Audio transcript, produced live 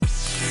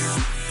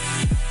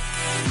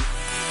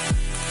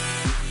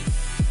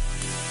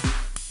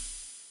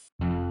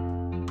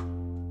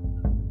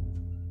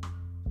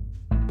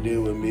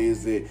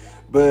it?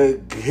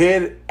 But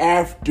good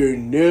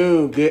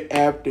afternoon,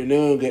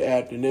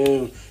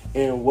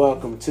 and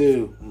welcome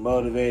to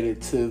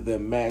Motivated to the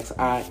Max.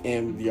 I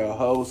am your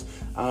host.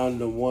 I'm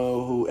the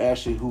one who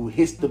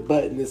hits the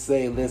button to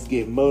say, let's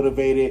get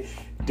motivated.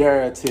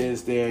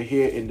 Daratis, they're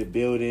here in the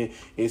building.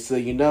 And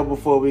so,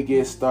 before we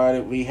get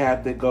started, we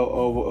have to go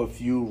over a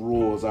few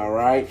rules, all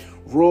right?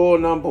 Rule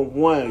number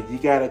 1, you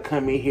got to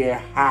come in here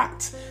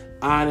hot,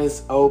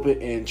 honest,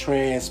 open, and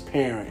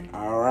transparent,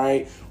 all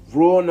right?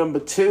 Rule number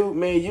 2,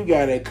 man, you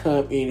got to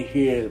come in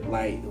here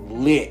like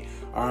lit.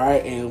 All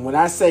right, and when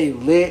I say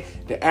lit,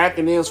 the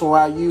acronyms for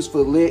what I use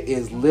for lit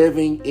is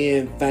living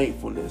in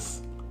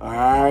thankfulness. All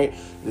right,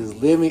 is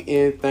living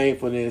in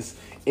thankfulness.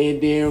 And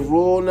then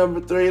rule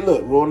number 3,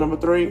 rule number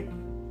 3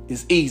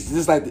 is easy.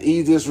 This is like the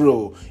easiest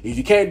rule. If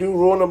you can't do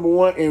rule number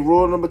 1 and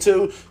rule number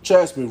 2,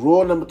 trust me,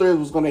 rule number 3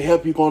 was going to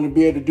help you going to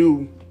be able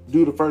to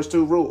do the first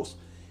 2 rules.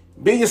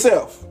 Be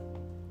yourself.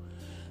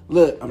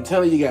 Look, I'm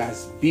telling you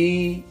guys,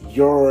 be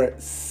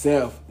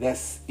yourself.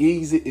 That's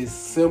easy. It's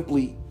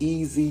simply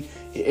easy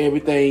and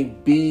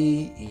everything.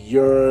 Be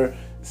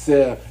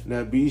yourself.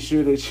 Now, be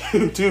sure that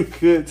you do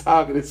good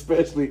talking,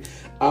 especially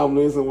I'm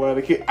listening while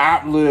the kid.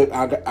 I'm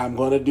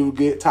going to do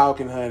good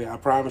talking, honey. I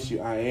promise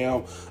you I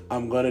am.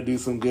 I'm going to do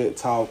some good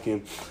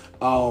talking.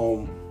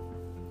 Also,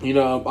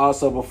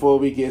 before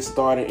we get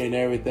started and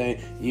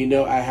everything,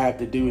 I have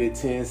to do the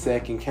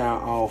 10-second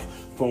count off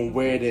from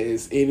where there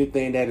is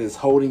anything that is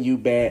holding you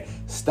back,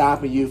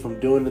 stopping you from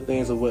doing the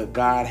things of what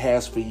God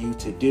has for you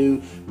to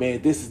do.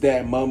 Man, this is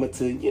that moment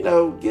to, get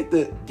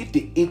the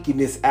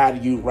ickiness out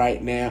of you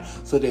right now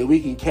so that we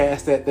can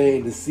cast that thing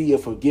in the sea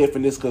of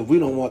forgiveness, because we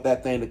don't want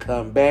that thing to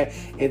come back.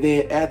 And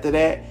then after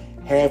that,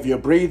 have your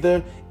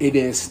breather and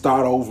then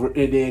start over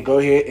and then go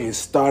ahead and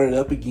start it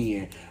up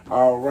again.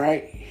 All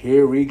right,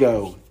 here we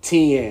go.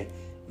 10,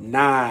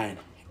 9,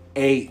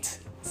 8,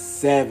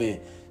 7,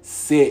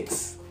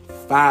 6,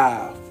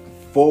 5,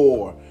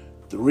 4,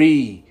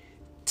 3,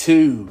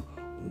 2,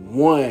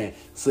 1.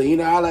 So,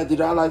 I like to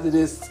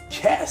just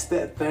cast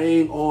that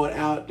thing on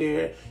out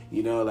there.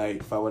 Like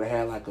if I would have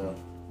had like a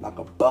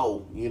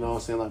bow, what I'm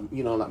saying? Like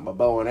my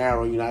bow and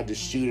arrow, I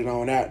just shoot it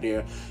on out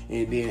there.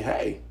 And then,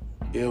 hey,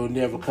 it'll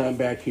never come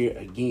back here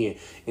again.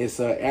 And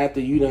so after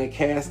you done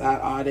cast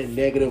out all that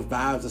negative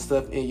vibes and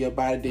stuff in your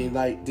body, then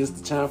like this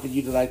the time for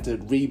you to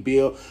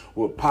rebuild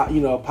with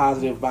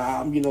positive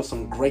vibe,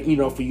 some great,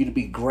 for you to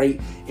be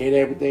great and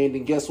everything.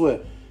 Then guess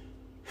what?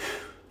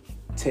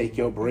 Take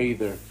your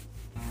breather.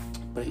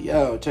 But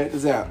check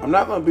this out. I'm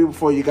not gonna be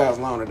before you guys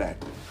long today.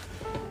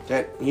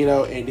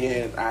 And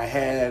then I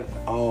had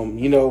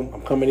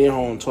I'm coming in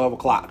home 12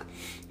 o'clock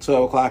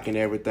and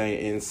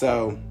everything. And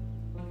so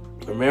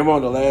remember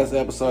on the last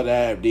episode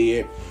that I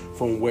did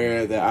from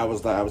where that I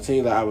was telling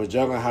you that I was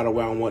juggling how I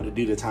wanted to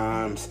do the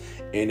times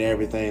and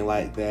everything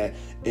like that.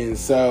 And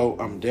so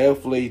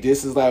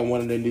this is like one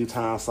of the new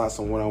time slots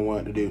on what I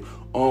wanted to do.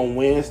 On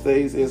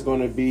Wednesdays, it's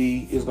going to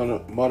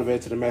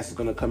Motivate to the Max is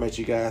going to come at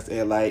you guys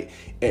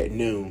at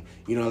noon.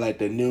 Like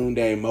the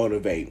noonday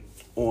motivate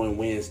on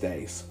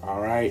Wednesdays.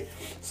 All right.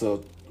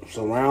 So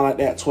around like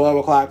that 12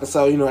 o'clock or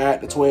so,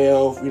 at the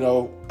 12,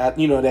 at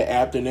that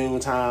afternoon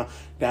time,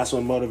 that's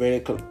when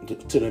Motivated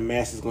to the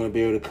Max is going to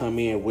be able to come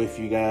in with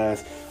you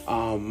guys.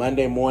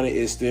 Monday morning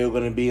is still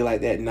going to be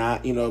like that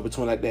 9,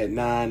 between like that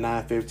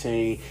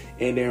 9:15,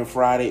 and then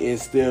Friday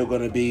is still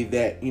going to be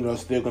that,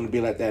 still going to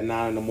be like that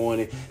 9 in the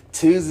morning.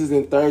 Tuesdays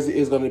and Thursdays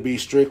is going to be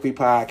strictly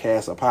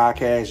podcast. A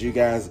podcast, you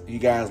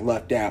guys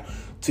lucked out.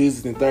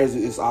 Tuesdays and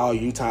Thursdays is all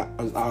you time.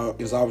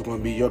 It's always going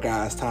to be your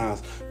guys'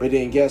 times. But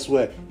then guess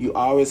what? You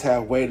always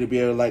have a way to be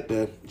able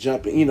to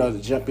jump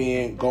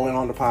in, going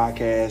on the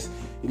podcast.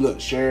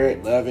 Look, share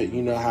it, love it.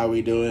 You know how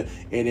we do it.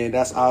 And then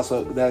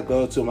that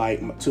goes to my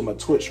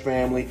Twitch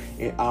family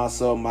and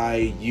also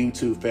my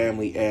YouTube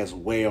family as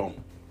well.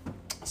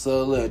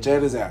 So look,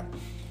 check this out.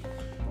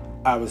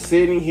 I was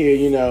sitting here,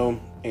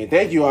 and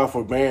thank you all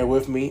for bearing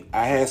with me.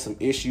 I had some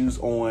issues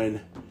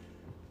on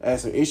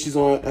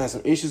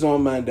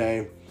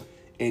Monday,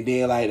 and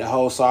then like the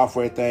whole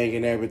software thing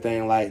and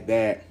everything like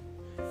that.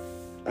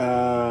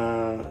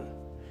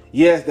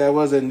 Yes, that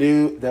was a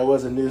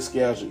new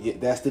schedule. Yeah,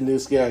 that's the new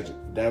schedule.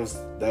 That was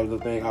the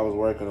thing I was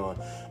working on.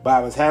 But I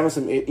was having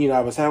some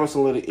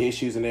little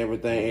issues and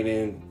everything,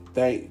 and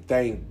then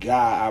thank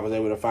God I was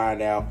able to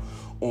find out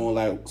on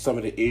like some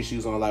of the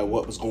issues on like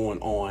what was going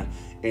on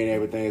and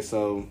everything.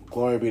 So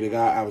glory be to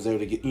God, I was able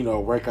to get,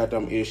 work out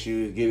them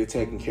issues, get it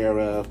taken care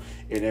of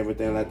and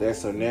everything like that.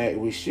 So now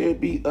we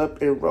should be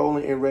up and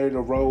rolling and ready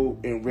to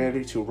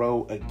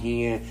roll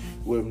again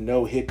with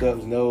no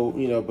hiccups, but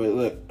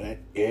look,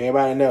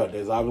 everybody know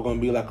there's always going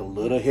to be like a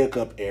little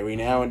hiccup every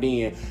now and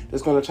then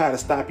that's going to try to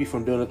stop you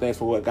from doing the things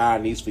for what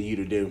God needs for you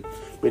to do.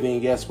 But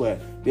then guess what?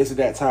 This is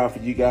that time for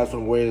you guys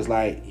from where it's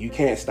like, you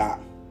can't stop.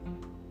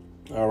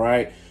 All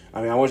right.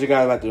 I want you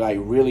guys to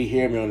really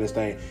hear me on this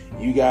thing.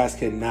 You guys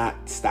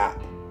cannot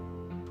stop.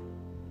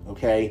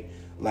 Okay?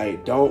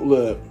 Don't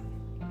look.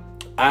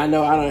 I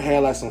know I done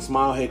had like some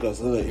small hiccups.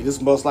 Look, this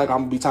is most likely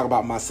I'm gonna be talking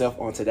about myself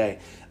on today.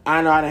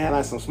 I know I done had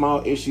like some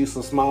small issues,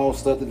 some small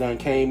stuff that done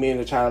came in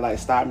to try to like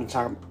stop me,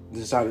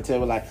 just trying to tell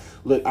me like,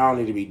 look, I don't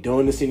need to be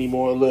doing this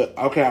anymore. Look,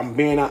 okay, I'm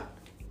being out.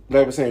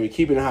 Like we're saying, we're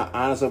keeping it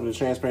honest, open, and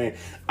transparent.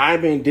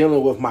 I've been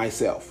dealing with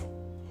myself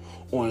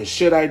on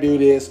should I do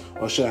this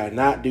or should I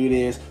not do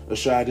this, or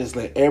should I just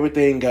let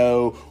everything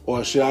go,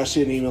 or shouldn't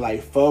even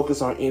like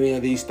focus on any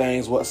of these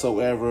things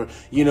whatsoever.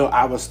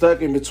 I was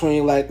stuck in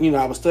between, like,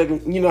 I was stuck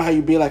in, how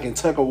you be like in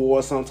tug of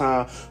war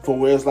sometimes, from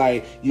where it's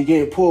like you're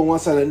getting pulled one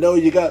side, no,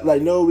 we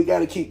got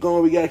to keep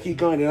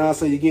going, and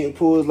also you're getting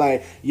pulled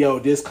like, yo,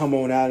 this come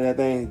on out of that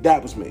thing.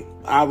 That was me.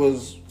 I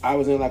was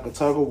in like a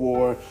tug of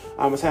war.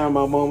 I was having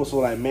my moments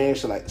where like, man,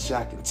 should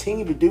I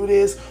continue to do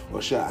this,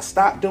 or should I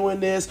stop doing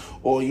this?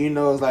 Or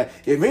it's like,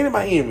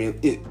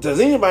 does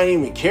anybody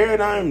even care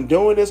that I'm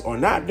doing this or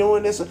not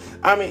doing this?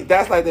 I mean,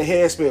 that's like the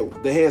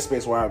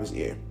headspace where I was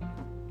in.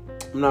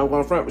 I'm not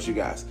going to front with you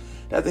guys.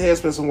 That's the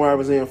headspace where I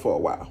was in for a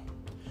while.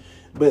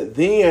 But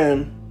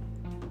then,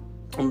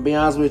 I'm gonna be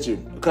honest with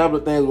you, a couple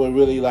of things would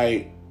really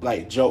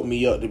like jolt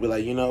me up to be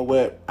like, you know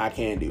what, I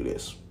can't do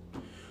this.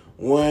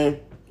 One,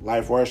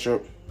 Life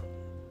Worship,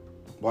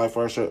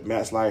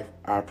 Matt's Life.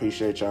 I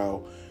appreciate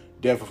y'all.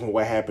 Definitely from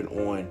what happened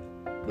on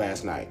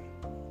last night.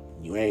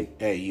 You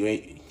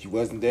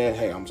wasn't there.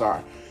 Hey, I'm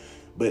sorry.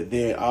 But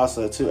then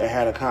also too, I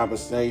had a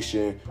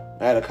conversation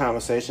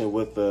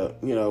with a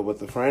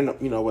friend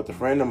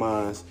of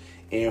mine,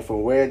 and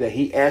from where that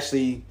he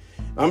actually,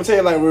 I'm gonna tell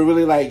you, like, what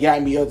really like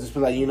got me up to be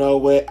like, you know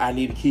what, I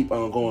need to keep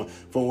on going.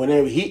 From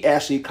whenever he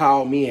actually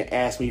called me and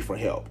asked me for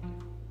help,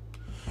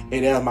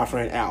 and that was my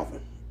friend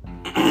Alvin.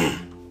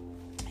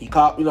 He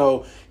called,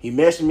 he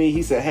messaged me.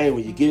 He said, hey,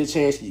 when you get a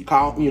chance, can you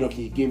call, can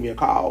you give me a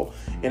call?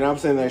 And I'm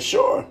saying that,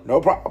 sure, no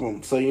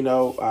problem. So,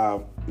 I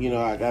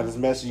got his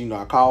message,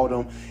 I called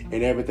him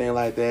and everything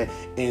like that.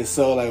 And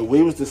so, like,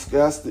 we was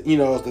discussing,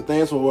 the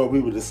things from what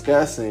we were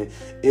discussing,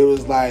 it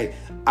was like,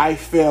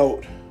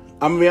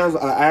 I'm gonna be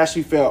honest, I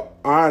actually felt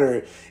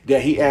honored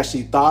that he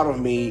actually thought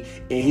of me,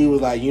 and he was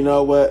like, you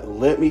know what,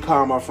 let me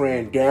call my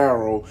friend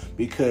Daryl,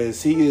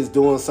 because he is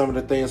doing some of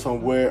the things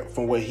from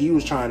what he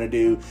was trying to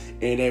do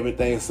and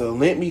everything. So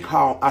let me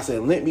call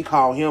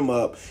him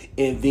up,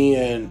 and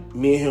then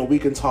me and him, we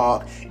can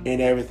talk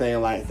and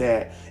everything like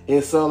that.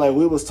 And so like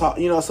we was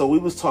talking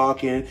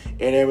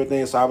and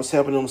everything. So I was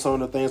helping him some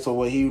of the things on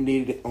what he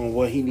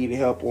needed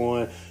help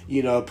on,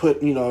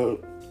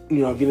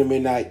 get him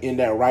in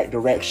that right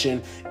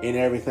direction and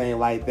everything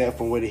like that,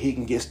 from where he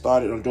can get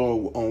started on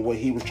doing on what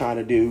he was trying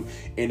to do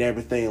and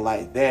everything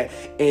like that.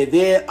 And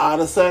then all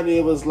of a sudden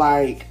it was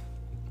like,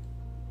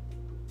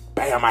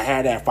 bam, I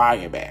had that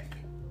fire back.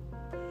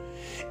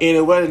 And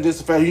it wasn't just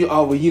the fact,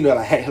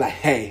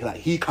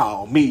 he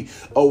called me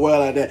or well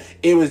like that.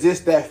 It was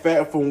just that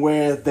fact from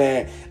where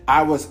that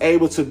I was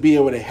able to be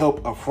able to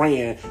help a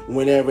friend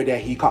whenever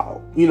that he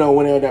called,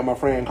 whenever that my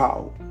friend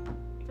called.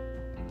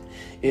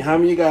 And how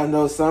many of you guys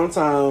know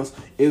sometimes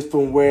it's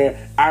from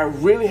where I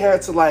really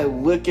had to like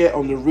look at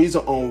on the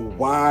reason on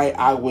why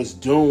I was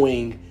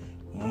doing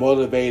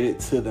Motivated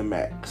to the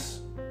Max.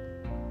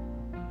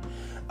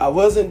 I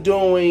wasn't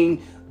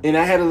doing, and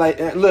I had to like,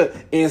 look,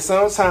 and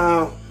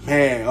sometimes,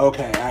 man,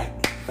 okay,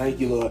 thank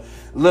you, Lord.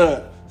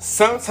 Look,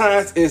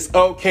 sometimes it's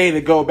okay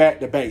to go back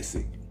to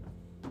basic.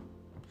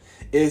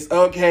 It's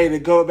okay to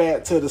go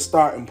back to the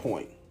starting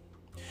point.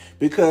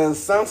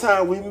 Because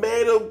sometimes we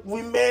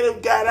may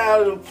have got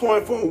out of the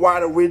point from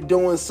why we're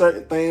doing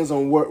certain things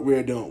on what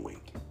we're doing.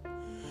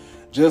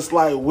 Just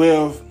like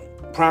with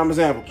prime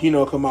example,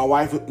 because my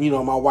wife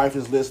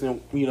is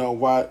listening,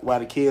 while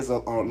the kids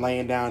are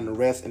laying down to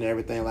rest and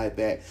everything like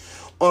that.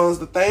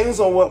 The things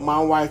on what my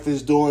wife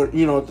is doing,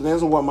 the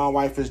things on what my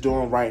wife is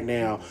doing right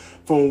now,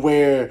 from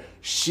where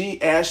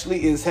she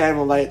actually is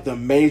having like the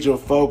major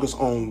focus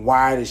on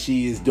why that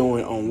she is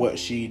doing on what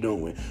she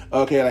doing.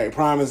 Okay, like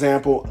prime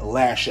example,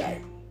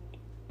 Lashai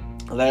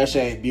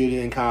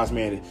Beauty and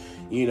Cosmetics,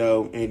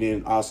 and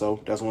then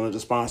also that's one of the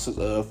sponsors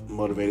of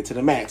Motivated to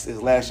the Max is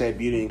Lashai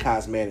Beauty and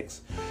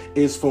Cosmetics.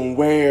 It's from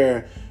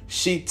where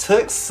she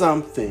took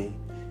something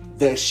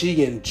that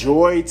she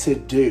enjoyed to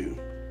do,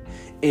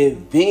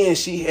 and then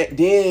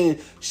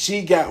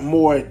she got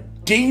more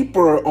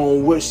deeper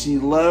on what she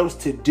loves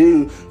to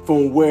do,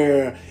 from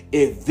where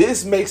if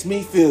this makes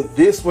me feel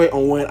this way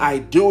on when I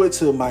do it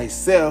to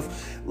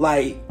myself,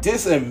 like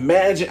just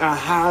imagine I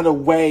hide a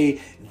way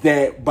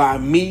that by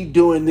me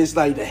doing this,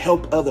 like to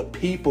help other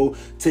people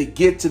to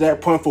get to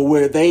that point for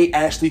where they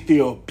actually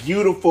feel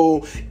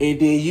beautiful, and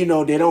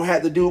then they don't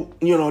have to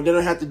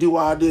do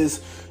all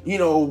this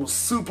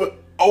super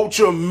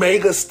ultra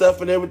mega stuff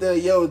and everything.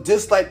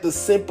 Just like the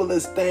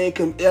simplest thing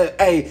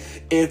hey,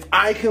 if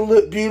I can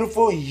look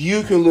beautiful,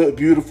 you can look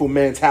beautiful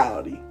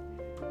mentality.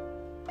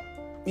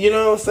 You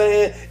know what I'm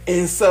saying?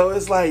 And so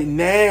it's like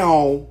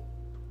now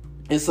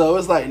And so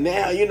it's like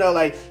now,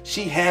 like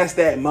she has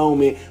that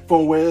moment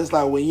from where it's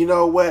like, well, you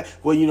know what?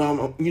 Well,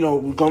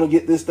 we're gonna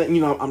get this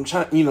thing. I'm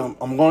trying.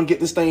 I'm gonna get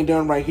this thing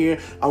done right here.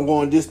 I'm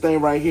going this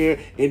thing right here,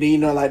 and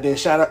then like then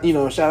shout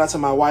out to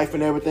my wife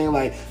and everything.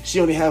 Like she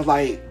only has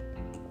like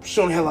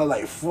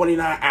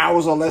 49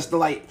 hours or less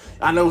than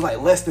I know it's like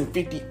less than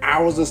 50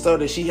 hours or so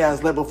that she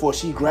has left before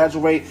she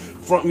graduate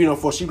from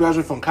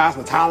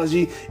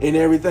cosmetology and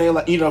everything,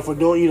 for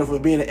doing, for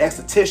being an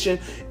esthetician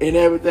and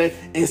everything.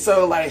 And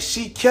so like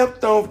she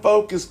kept on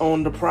focused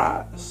on the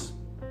prize.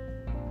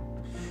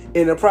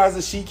 And the prize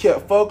that she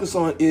kept focused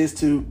on is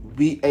to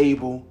be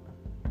able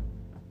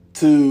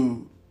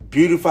to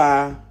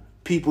beautify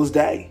people's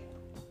day.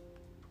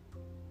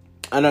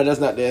 I know that's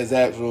not the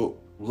exact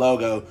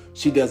logo.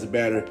 She does it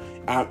better.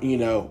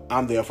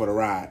 I'm there for the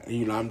ride.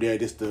 I'm there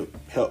just to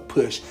help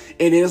push.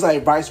 And then it's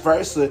like vice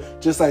versa,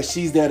 just like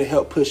she's there to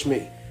help push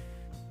me.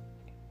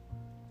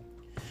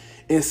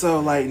 And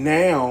so like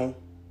now,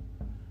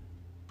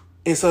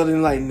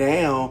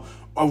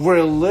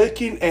 we're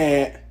looking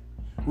at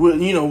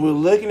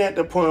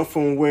the point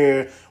from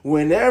where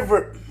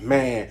whenever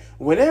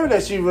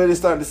that you really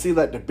start to see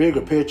like the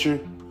bigger picture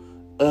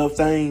of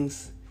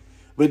things.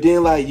 But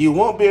then, like, you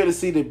won't be able to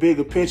see the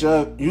bigger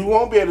picture. You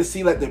won't be able to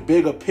see, like, the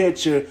bigger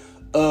picture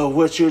of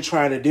what you're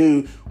trying to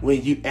do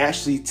when you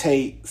actually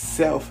take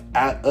self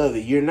out of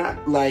it. You're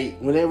not, like,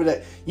 whenever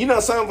that...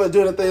 some of us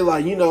do the thing,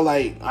 like,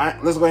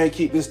 let's go ahead and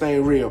keep this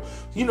thing real.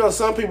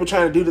 Some people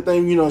trying to do the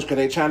thing, because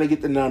they're trying to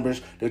get the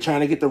numbers. They're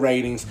trying to get the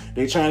ratings.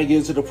 They're trying to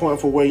get to the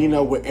point for where,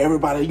 where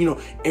everybody,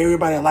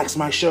 everybody likes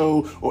my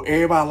show or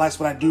everybody likes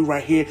what I do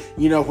right here.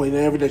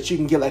 Whenever that you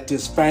can get, like,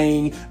 this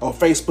fame or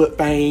Facebook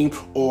fame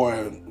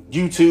or...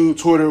 YouTube,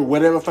 Twitter,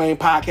 whatever fame,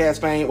 podcast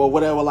fame, or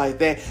whatever like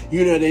that.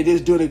 They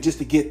just do it just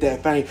to get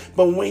that fame.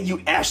 But when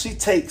you actually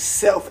take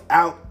self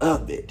out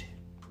of it,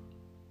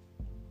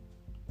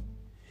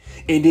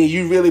 and then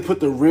you really put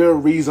the real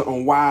reason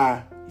on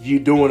why you're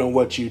doing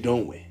what you're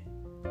doing.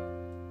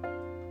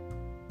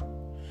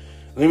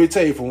 Let me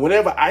tell you, from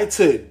whenever I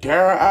took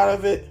Dara out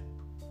of it,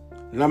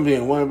 and I'm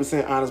being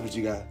 100% honest with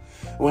you guys,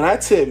 when I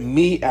took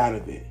me out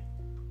of it,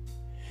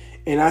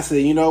 and I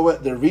said, you know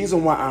what? The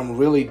reason why I'm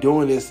really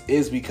doing this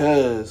is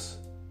because,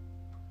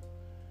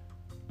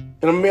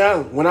 and I'm gonna be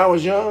honest, when I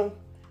was young,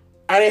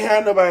 I didn't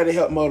have nobody to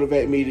help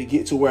motivate me to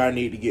get to where I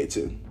need to get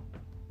to.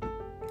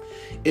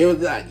 It was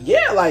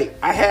like,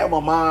 I had my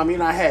mom,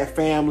 I had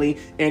family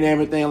and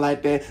everything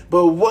like that.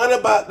 But what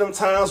about them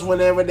times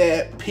whenever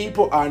that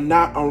people are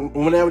not,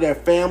 whenever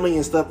that family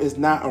and stuff is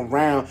not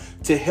around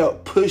to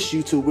help push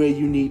you to where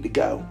you need to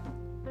go?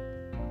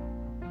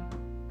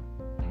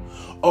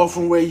 Or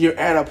from where you're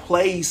at a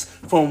place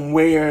from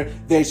where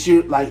that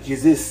you're like, you're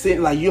just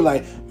sitting like, you're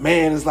like,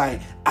 man, it's like,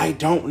 I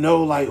don't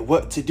know like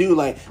what to do.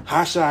 Like,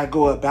 how should I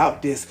go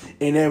about this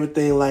and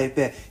everything like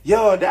that?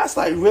 Yo, that's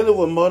like really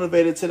what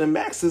Motivated to the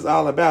Max is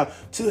all about.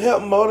 To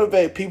help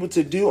motivate people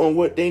to do on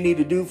what they need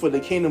to do for the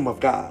kingdom of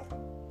God.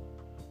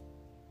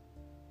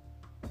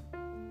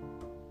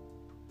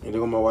 And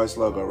look at my wife's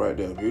logo right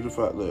there.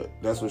 Beautiful. Look,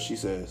 that's what she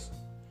says.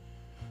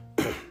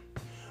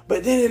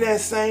 But then in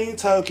that same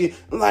token,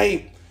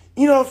 like,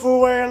 for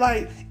where,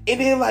 like,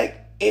 and then, like,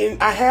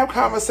 and I have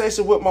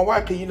conversations with my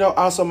wife, because,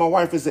 also my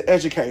wife is an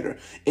educator.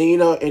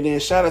 And, and then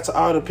shout out to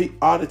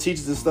all the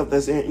teachers and stuff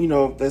that's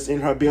in, that's in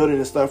her building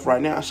and stuff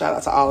right now. Shout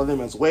out to all of them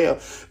as well.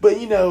 But,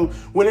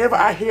 whenever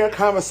I hear a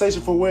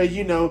conversation for where,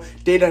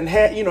 they done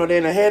had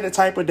the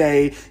type of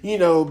day,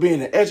 being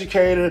an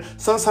educator,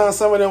 sometimes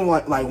some of them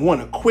like want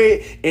to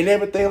quit and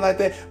everything like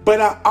that. But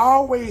I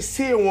always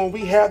hear when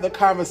we have the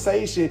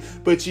conversation,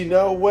 but you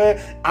know what?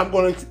 I'm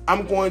going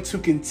to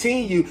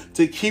continue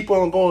to keep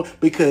on going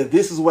because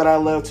this is what I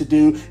love to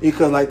do,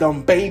 because like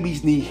them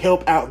babies need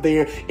help out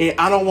there, and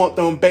I don't want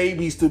them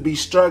babies to be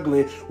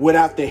struggling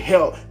without the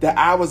help that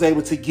I was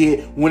able to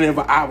get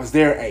whenever I was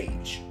their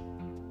age.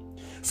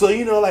 So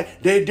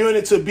like they're doing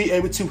it to be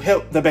able to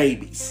help the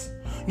babies,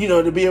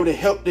 to be able to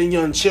help the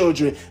young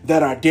children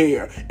that are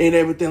there and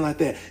everything like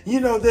that.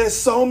 There's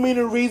so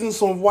many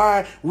reasons on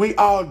why we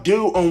all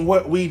do on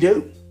what we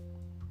do.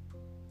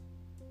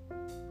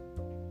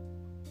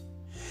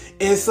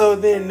 And so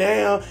then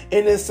now,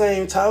 in the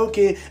same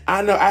token,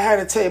 I know I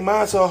had to take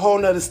mine to a whole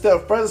nother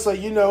step further. So,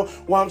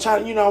 while I'm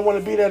trying to, I want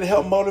to be there to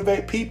help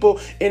motivate people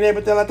and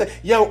everything like that.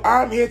 Yo,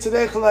 I'm here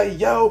today because, like,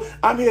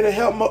 I'm here to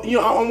help,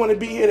 I want to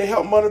be here to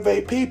help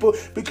motivate people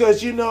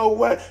because you know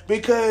what?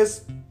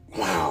 Because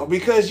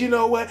you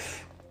know what?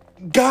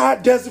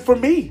 God does it for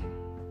me.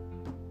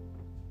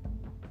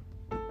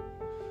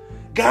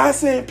 God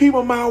sent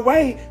people my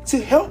way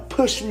to help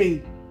push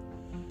me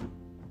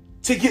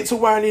to get to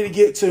where I need to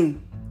get to.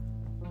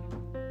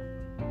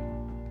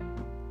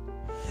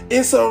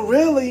 And so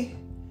really,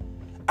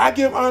 I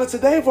give honor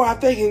today for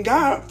thanking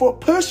God for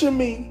pushing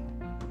me,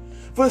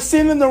 for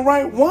sending the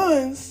right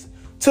ones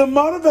to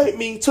motivate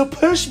me, to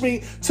push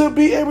me, to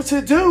be able to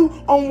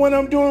do on what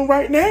I'm doing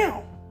right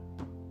now.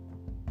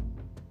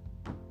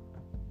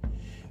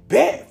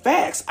 Bet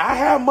facts. I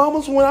have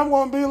moments when I'm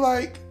going to be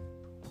like,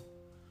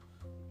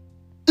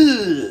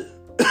 ugh.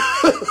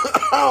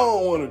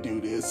 don't want to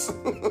do this.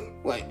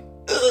 Like,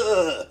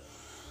 ugh.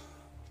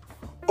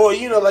 Or,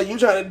 like you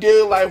trying to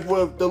deal life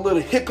with the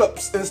little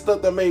hiccups and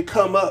stuff that may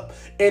come up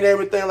and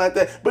everything like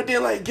that. But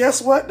then, like,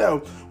 guess what, though?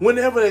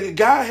 Whenever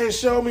God has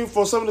shown me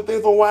for some of the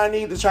things for why I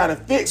need to try to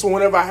fix,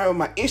 whenever I have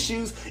my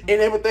issues and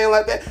everything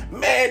like that,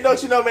 man,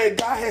 don't you know, man,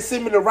 God has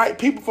sent me the right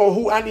people for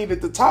who I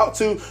needed to talk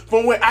to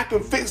from where I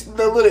can fix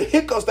the little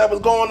hiccups that was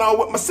going on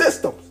with my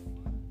systems.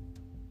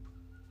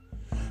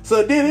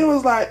 So then it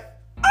was like,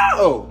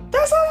 oh,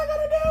 that's all I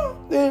gotta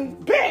do? Then,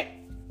 bet.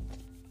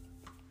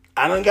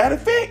 I done got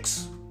it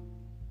fixed.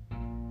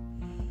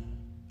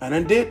 I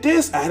done did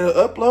this. I had to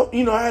upload,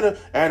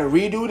 I had to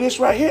redo this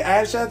right here. I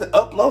actually had to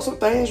upload some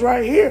things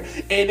right here.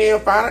 And then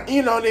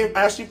then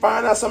actually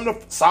find out some of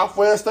the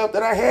software stuff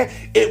that I had,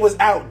 it was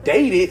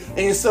outdated.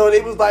 And so they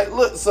was like,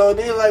 look, so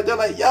then they're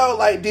like, yo,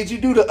 like, did you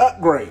do the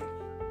upgrade?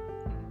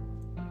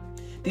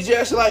 Did you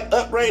actually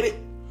upgrade it?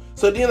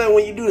 So then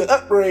when you do the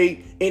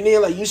upgrade, and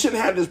then you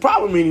shouldn't have this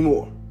problem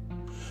anymore.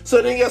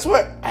 So then guess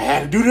what? I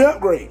had to do the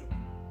upgrade.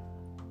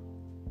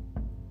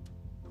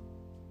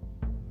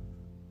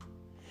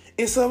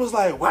 And so it was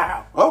like,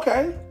 wow,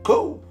 okay,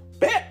 cool,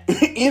 bet.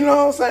 You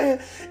know what I'm saying?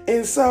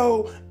 And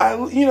so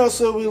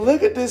so we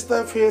look at this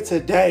stuff here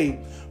today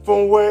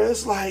from where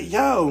it's like,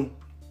 yo,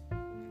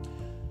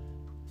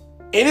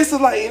 and this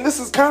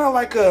is kind of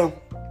like a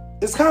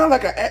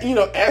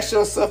ask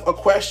yourself a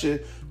question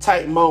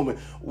type moment.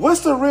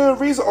 What's the real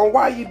reason on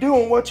why you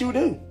doing what you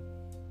do?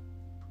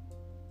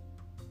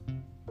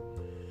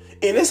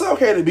 And it's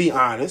okay to be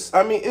honest.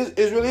 I mean, it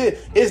really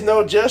is. It's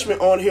no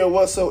judgment on here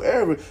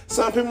whatsoever.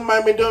 Some people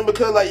might be doing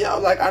because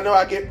I know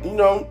I get,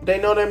 they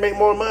know they make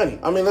more money.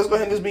 I mean, let's go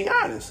ahead and just be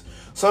honest.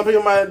 Some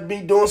people might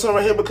be doing something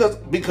right here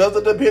because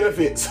of the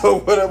benefits or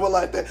whatever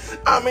like that.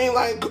 I mean,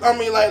 let's go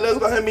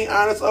ahead and be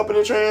honest, open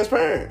and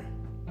transparent.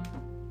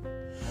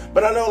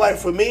 But I know,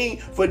 for me,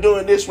 for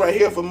doing this right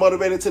here, for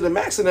Motivated to the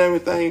Max and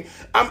everything,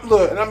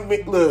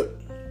 look,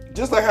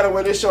 just like how the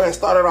way this show has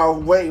started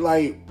off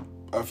way,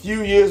 a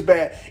few years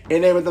back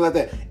and everything like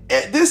that.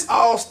 And this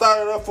all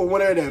started up for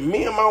whenever that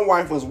me and my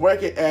wife was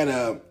working at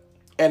a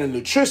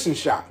nutrition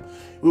shop.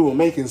 We were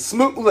making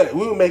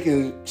we were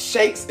making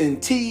shakes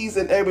and teas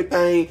and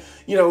everything.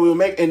 We were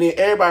making, and then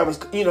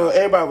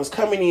everybody was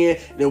coming in.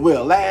 Then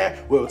we'll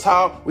laugh, we'll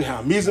talk, we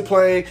have music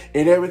playing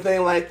and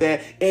everything like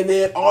that. And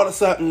then all of a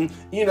sudden,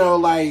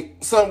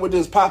 something would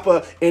just pop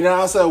up, and then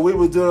all of a sudden we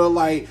were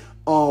doing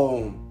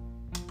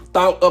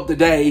thought of the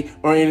day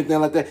or anything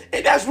like that.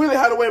 And that's really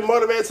how the way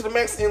Motivated to the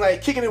Max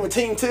and kicking it with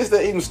Team Tips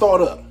that even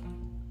start up.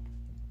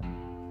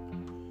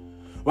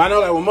 Well, I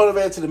know when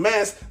Motivated to the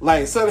Max,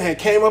 something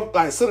came up,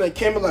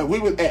 we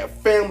was at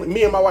family,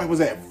 me and my wife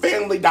was at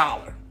Family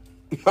Dollar.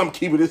 I'm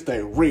keeping this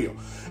thing real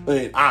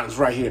and honest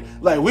right here.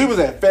 We was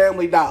at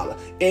Family Dollar,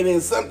 and then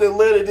something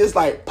literally just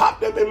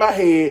popped up in my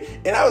head,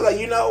 and I was like,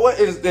 you know what?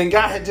 And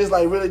God had just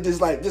really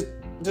just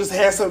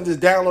had something just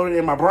downloaded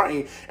in my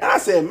brain, and I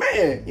said,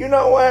 man, you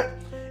know what?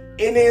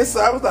 And then so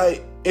I was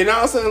like, and all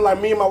of a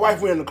sudden, me and my wife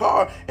were in the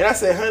car, and I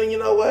said, honey, you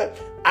know what?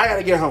 I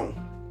gotta get home.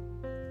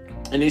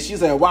 And then she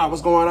said, wow,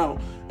 what's going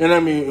on?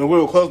 And we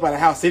were close by the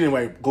house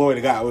anyway. Glory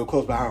to God, we were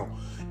close by home.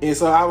 And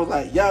so I was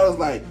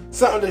like,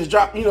 something just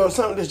dropped,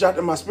 something just dropped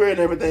in my spirit and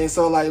everything.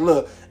 So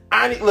look,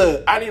 I need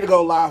to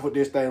go live with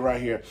this thing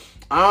right here.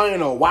 I don't even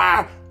know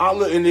why.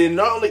 And then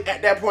not only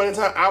at that point in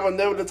time, I was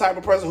never the type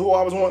of person who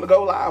always wanted to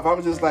go live. I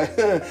was just like,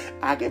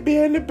 I can be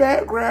in the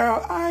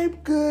background. I'm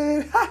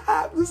good.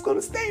 I'm just going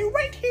to stay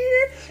right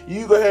here.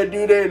 You go ahead and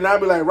do that. And I'll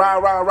be like, rah,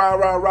 rah, rah,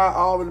 rah, rah,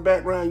 all in the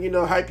background,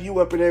 hype you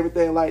up and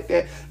everything like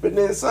that. But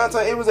then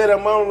sometimes it was at a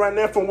moment right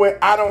there from where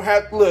I don't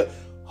have to look.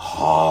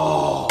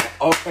 Oh,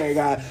 okay,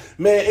 God,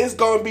 man, it's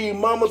gonna be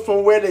moments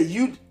from where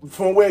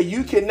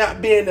you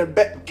cannot be in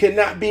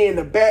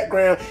the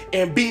background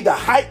and be the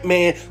hype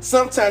man.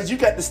 Sometimes you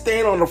got to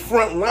stand on the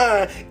front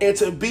line and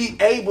to be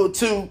able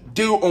to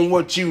do on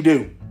what you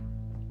do.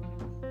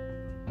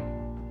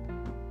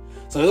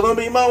 So there's gonna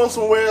be moments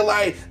from where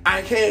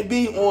I can't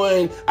be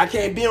on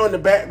the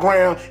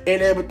background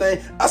and everything.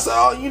 I said,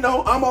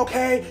 I'm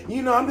okay.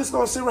 I'm just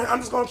gonna sit right. I'm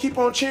just gonna keep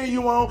on cheering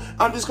you on.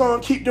 I'm just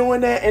gonna keep doing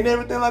that and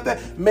everything like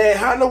that. Man,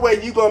 how no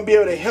way you gonna be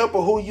able to help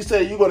her who you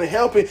said you're gonna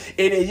help it,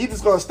 and then you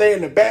just gonna stay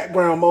in the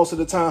background most of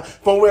the time.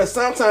 From where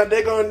sometimes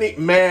they're gonna need,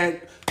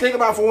 man. Think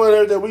about for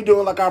whatever that we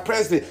doing our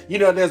president.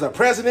 There's a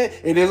president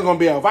and there's going to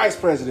be a vice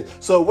president.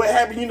 So what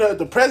happened, if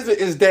the president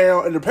is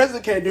down and the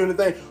president can't do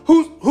anything,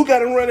 who got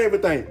to run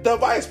everything? The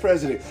vice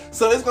president.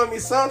 So it's going to be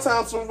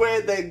sometimes somewhere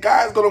that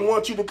God's going to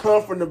want you to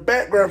come from the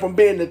background, from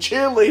being the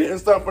cheerleader and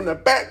stuff from the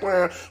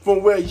background,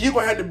 from where you're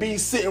going to have to be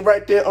sitting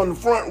right there on the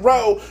front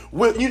row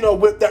with,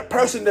 with that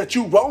person that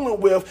you rolling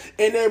with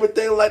and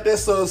everything like that.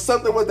 So if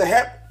something was to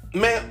happen,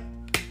 man,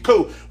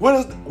 cool. What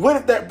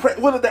if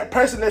that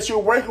person that you're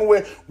working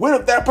with, what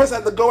if that person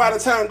has to go out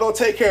of town and go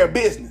take care of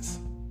business?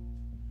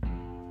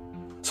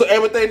 So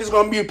everything is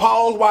going to be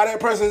paused while that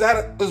person's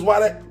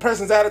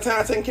out of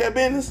town taking care of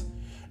business?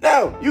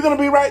 No, you're going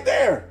to be right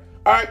there.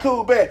 All right,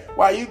 cool, bet.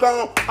 While you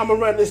gone, I'm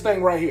going to run this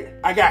thing right here.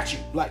 I got you.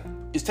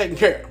 It's taken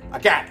care of. I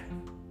got it.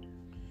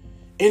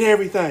 and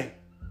everything.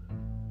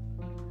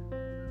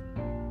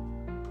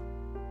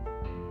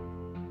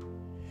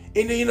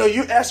 And then,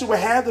 you actually will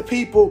have the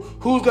people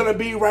who's going to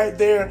be right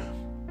there,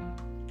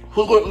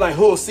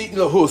 who'll see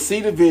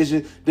the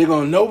vision. They're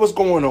going to know what's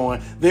going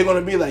on. They're going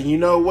to be like, you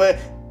know what?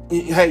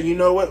 Hey, you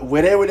know what?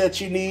 Whatever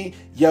that you need,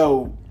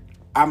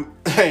 I'm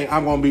going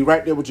to be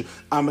right there with you.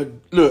 I'm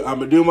going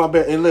to do my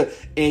best. And look,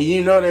 and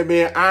you know they're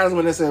being honest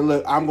when they say,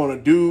 look, I'm going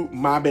to do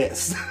my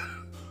best.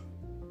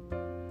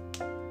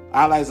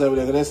 I like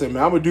something that they say,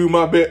 man, I'm going to do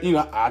my best.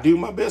 I do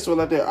my best. So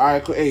like that, all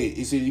right, cool. Hey,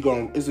 it's either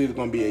going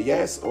to be a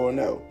yes or a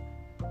no.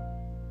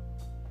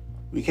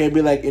 We can't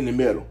be like in the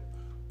middle.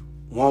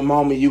 One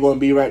moment you're going to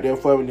be right there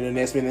for me, and the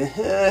next minute,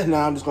 no,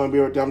 I'm just going to be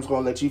right there. I'm just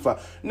going to let you fall.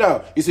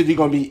 No, it's either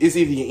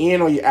you're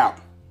in or you're out.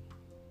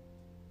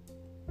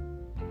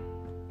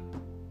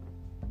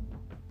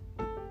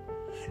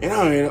 And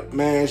I mean,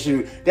 man,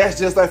 shoot, that's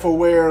just like for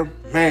where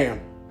my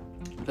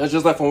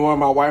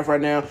wife right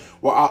now,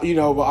 with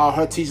all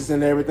her teachers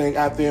and everything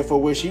out there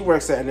for where she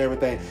works at and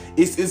everything.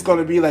 It's going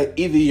to be like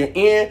either you're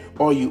in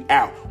or you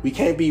out. We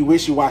can't be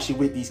wishy-washy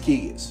with these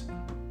kids.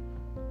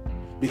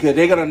 Because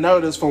they're going to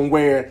notice from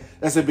where,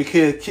 because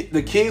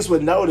the kids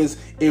would notice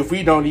if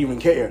we don't even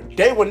care.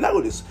 They would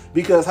notice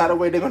because how the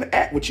way they're going to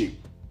act with you.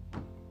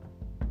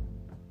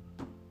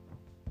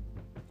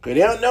 Because they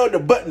don't know the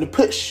button to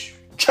push.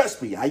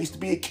 Trust me, I used to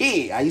be a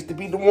kid. I used to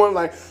be the one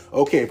like,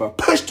 okay, if I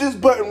push this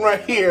button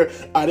right here,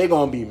 are they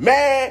going to be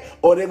mad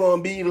or they're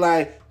going to be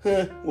like,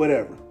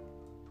 whatever.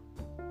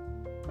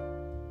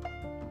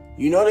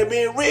 They're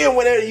being real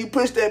whenever you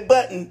push that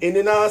button and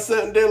then all of a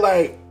sudden they're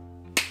like,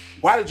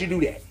 why did you do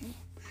that?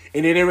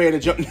 And then they're ready to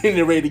jump, and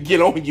they're ready to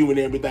get on you and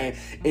everything.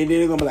 And then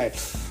they're going to be like,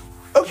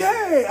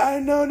 okay,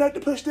 I know not to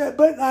push that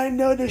button. I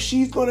know that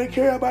she's going to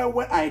care about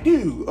what I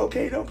do.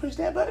 Okay, don't push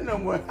that button no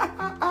more.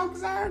 I'm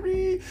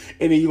sorry.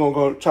 And then you're going to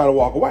go try to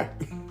walk away.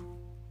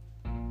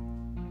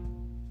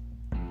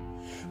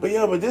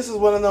 But this is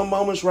one of those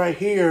moments right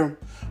here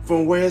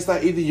from where it's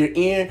like either you're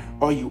in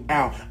or you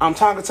out. I'm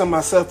talking to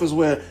myself as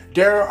well.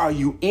 Daryl, are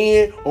you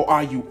in or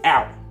are you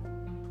out?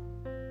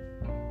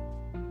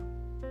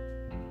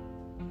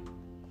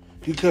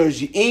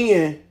 Because you're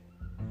in,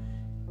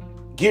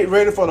 get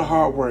ready for the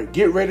hard work.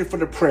 Get ready for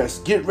the press.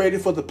 Get ready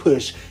for the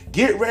push.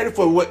 Get ready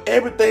for what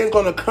everything's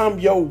gonna come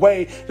your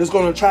way. That's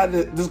gonna try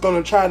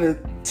to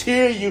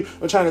tear you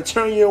or trying to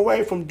turn you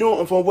away from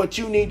what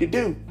you need to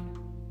do.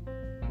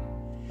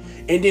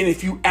 And then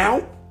if you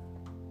out,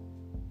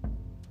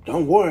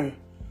 don't worry.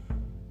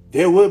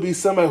 There will be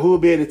somebody who will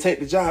be able to take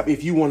the job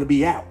if you want to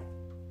be out.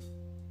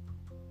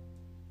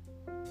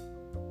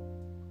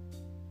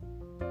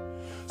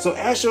 So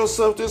ask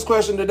yourself this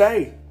question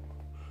today.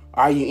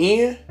 Are you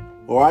in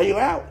or are you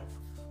out?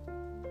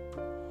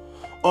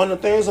 On the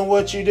things on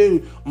what you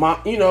do. My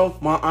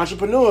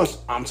entrepreneurs,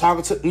 I'm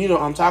talking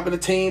to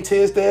Team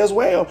Tiz there as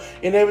well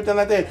and everything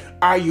like that.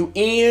 Are you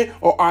in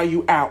or are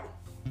you out?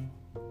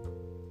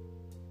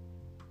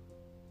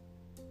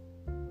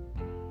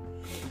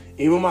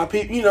 Even my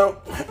people,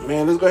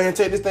 man, let's go ahead and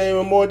take this thing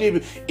even more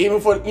deeper.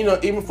 Even for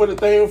the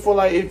thing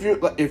for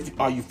if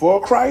are you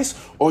for Christ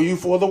or are you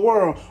for the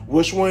world?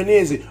 Which one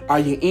is it? Are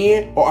you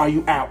in or are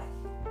you out?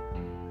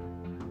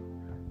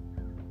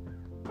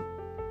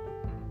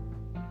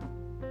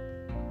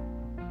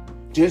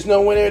 Just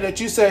know whenever that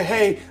you say,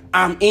 hey,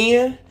 I'm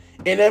in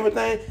and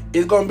everything,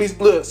 it's going to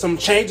be, some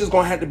changes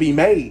going to have to be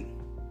made.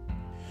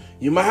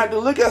 You might have to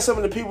look at some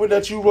of the people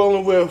that you're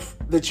rolling with.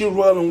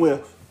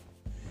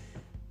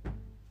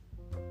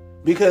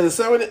 Because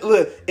some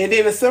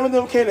of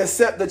them can't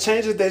accept the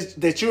changes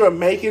that you are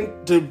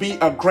making to be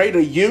a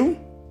greater you.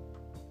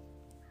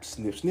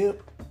 Snip,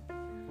 snip.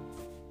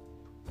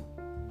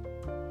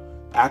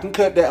 I can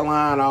cut that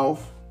line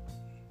off.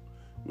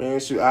 Man,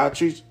 shoot, I'll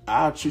treat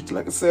you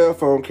like a cell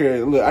phone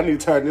carrier. Look, I need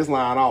to turn this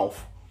line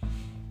off.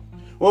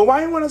 Well,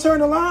 why you want to turn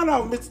the line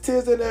off, Mr.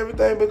 Tiz and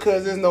everything?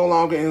 Because it's no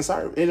longer in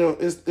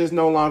service. It's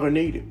no longer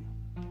needed.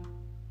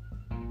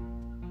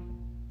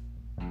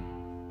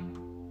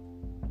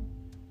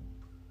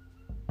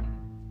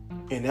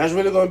 And that's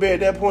really going to be at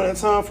that point in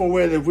time from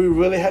where if we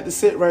really have to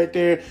sit right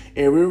there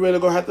and we really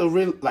going to have to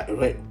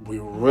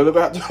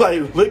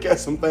look at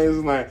some things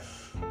and like,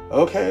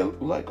 okay,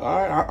 like,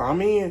 all right,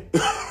 I'm in.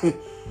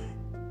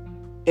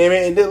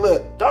 And then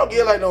look, don't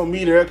get like no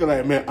meter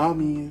like, man, I'm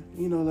in.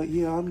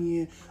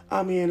 Yeah,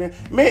 I'm in.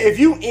 Man, if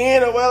you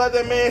in or well like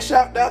that man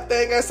shout that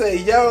thing and say,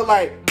 yo,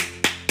 like,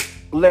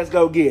 let's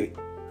go get it.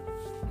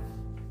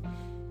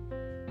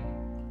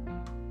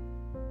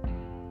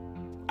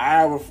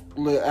 I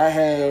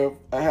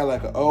had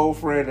like an old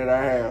friend that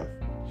I have,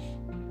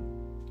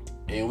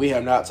 and we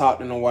have not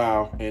talked in a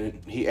while,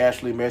 and he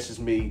actually messaged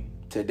me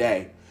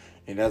today,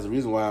 and that's the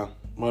reason why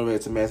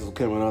Motivated to Message was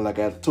coming on like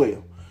after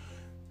 12.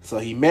 So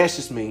he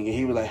messaged me, and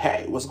he was like,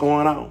 hey, what's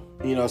going on?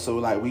 So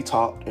like we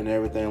talked and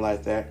everything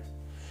like that.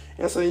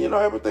 And so,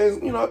 everything's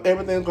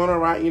going all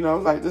right.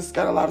 Like this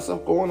got a lot of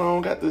stuff going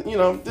on. Got the,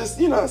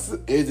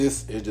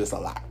 it's just a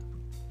lot.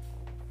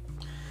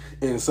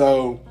 And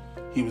so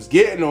he was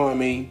getting on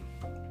me.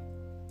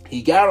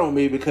 he got on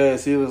me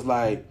because he was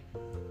like,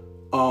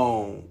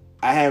 I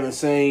haven't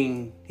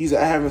seen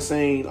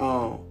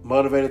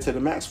Motivated to the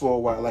Max for a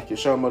while. Like, your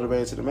show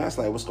Motivated to the Max,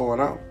 like, what's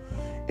going on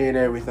and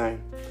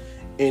everything.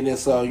 And then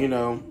so,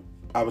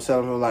 I was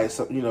telling him like I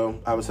said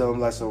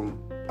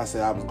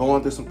I was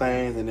going through some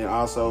things, and then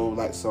also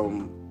like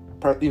some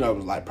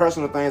like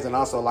personal things, and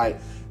also like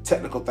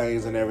technical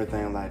things and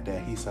everything like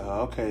that. He said,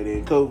 okay,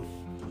 then cool.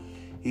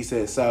 He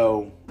said,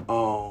 so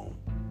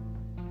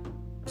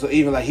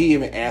even like he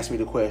even asked me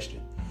the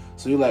question.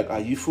 So you're like, are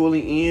you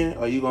fully in?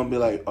 Or are you gonna be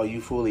like, are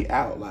you fully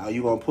out? Like, are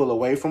you gonna pull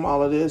away from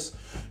all of this?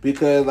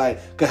 Because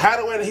how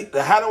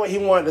the way he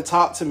wanted to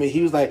talk to me,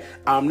 he was like,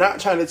 I'm not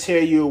trying to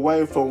tear you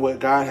away from what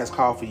God has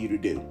called for you to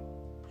do.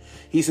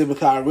 He said,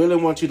 because I really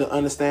want you to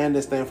understand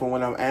this thing from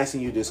when I'm asking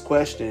you this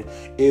question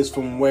is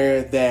from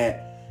where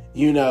that,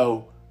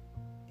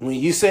 when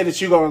you say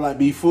that you're gonna like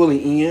be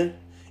fully in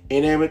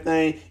and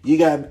everything, you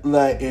got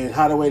like, and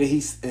how the way that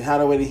he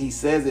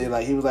says it,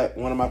 like he was like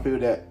one of my people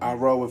that I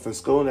rode with in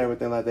school and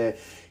everything like that.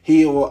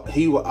 He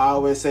will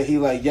always say, he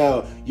like,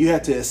 yo, you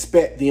have to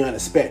expect the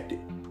unexpected.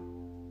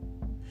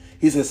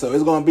 He said, so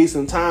it's gonna be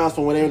some times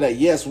from whenever like,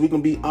 yes, we're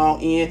gonna be all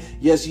in.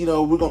 Yes,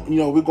 we're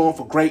going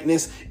for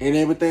greatness and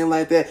everything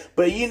like that.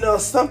 But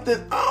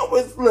something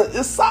always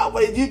it's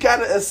always you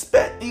gotta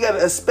expect the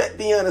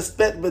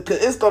unexpected,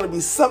 because it's gonna be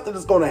something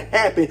that's gonna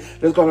happen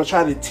that's gonna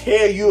try to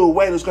tear you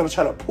away, that's gonna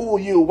try to pull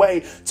you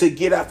away to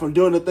get out from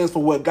doing the things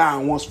for what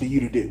God wants for you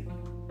to do.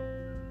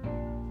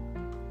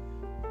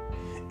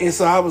 And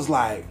so I was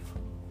like,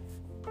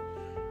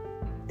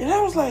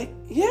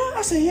 yeah.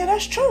 I said, yeah,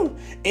 that's true.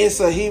 And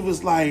so he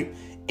was like,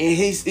 and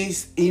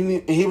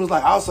he was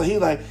like, also he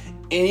like,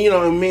 and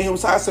and me and him,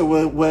 so I said,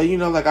 well,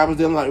 like I was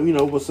dealing like,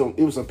 with some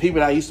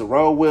people that I used to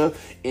roll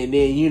with, and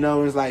then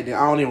it's like I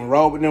don't even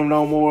roll with them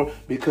no more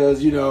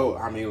because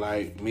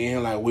like me and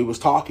him, like we was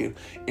talking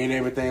and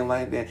everything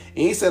like that. And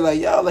he said like,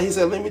 yo, like he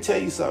said, let me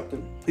tell you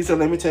something.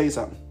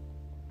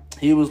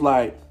 He was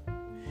like,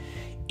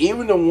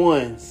 even the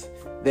ones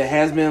that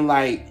has been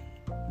like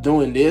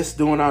doing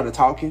all the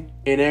talking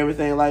and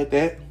everything like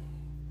that.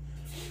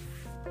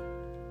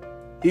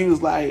 He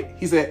was like,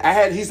 he said,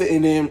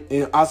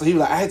 and also he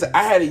was like,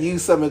 I had to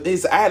use some of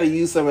this. I had to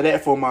use some of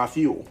that for my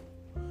fuel.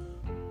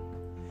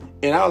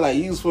 And I was like,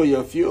 use for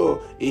your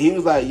fuel. And he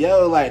was like,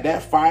 yo, like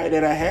that fire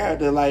that I had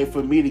to like,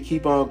 for me to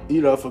keep on,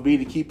 for me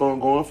to keep on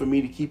going, for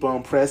me to keep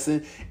on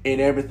pressing and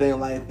everything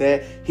like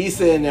that. He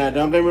said, now,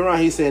 don't get me wrong.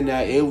 He said,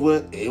 now it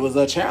was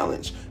a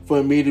challenge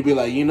for me to be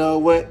like, you know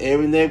what?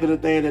 Every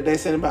negative thing that they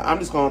said about, I'm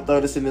just going to throw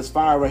this in this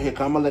fire right here.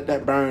 Cause I'm going to let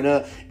that burn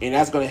up. And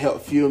that's going to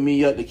help fuel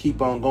me up to keep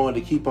on going,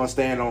 to keep on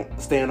staying on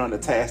the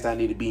task that I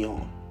need to be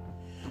on,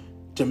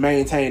 to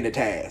maintain the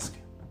task.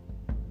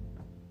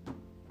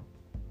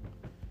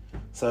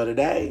 So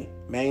today,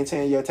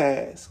 maintain your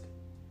task.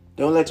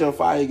 Don't let your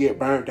fire get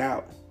burnt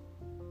out.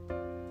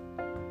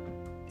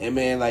 And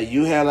man, like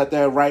you had like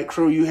that right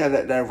crew, you had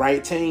that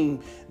right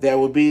team that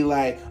would be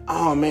like,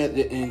 oh man,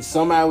 and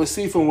somebody would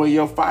see from where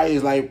your fire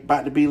is like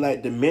about to be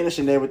like diminished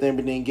and everything.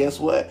 But then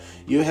guess what?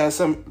 You have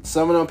some of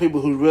them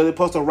people who really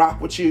supposed to rock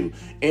with you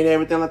and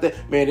everything like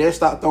that. Man, they'll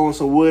start throwing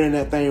some wood in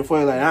that thing for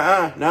you.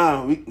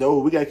 Like,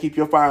 we gotta keep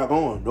your fire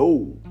going.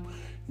 No,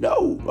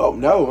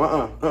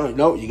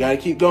 you gotta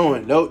keep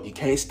going. No, you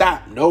can't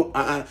stop. You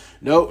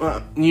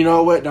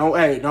know what?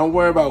 Don't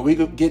worry about it. We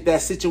could get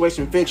that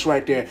situation fixed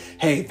right there.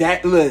 Hey,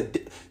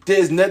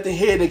 there's nothing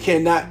here that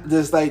cannot,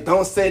 just like,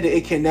 don't say that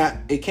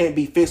it can't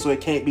be fixed or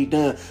it can't be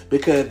done,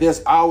 because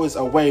there's always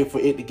a way for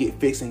it to get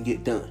fixed and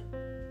get done.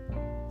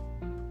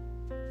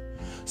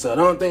 So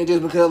don't think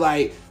just because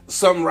like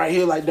something right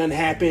here like doesn't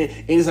happen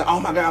and it's like, oh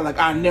my God, like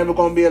I'm never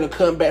gonna be able to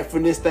come back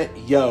from this thing.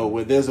 Yo,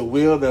 where there's a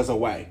will, there's a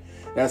way.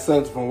 That's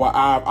something from what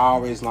I've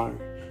always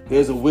learned.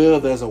 There's a will,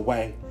 there's a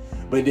way.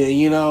 But then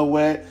you know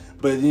what?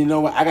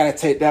 I gotta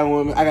take that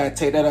one. I gotta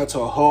take that up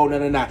to a whole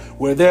nother notch.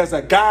 Where there's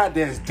a God,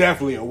 there's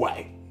definitely a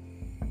way.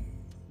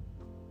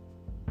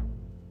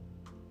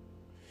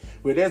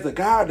 Where there's a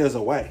God, there's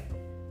a way.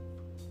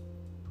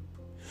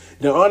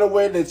 The only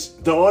way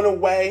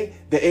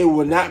that it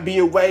will not be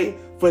a way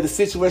for the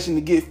situation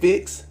to get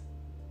fixed.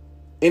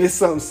 And it's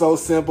something so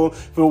simple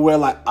from where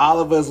like all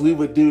of us, we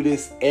would do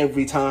this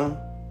every time.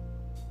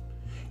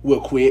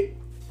 We'll quit.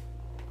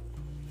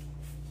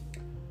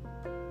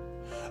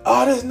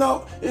 Oh, there's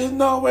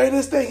no way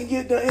this thing can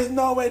get done. There's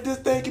no way this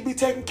thing can be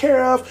taken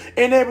care of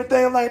and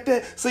everything like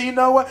that. So you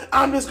know what?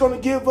 I'm just gonna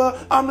give up.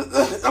 I'm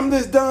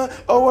just done.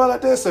 Oh well, like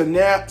that.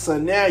 So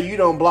now you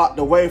don't block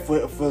the way for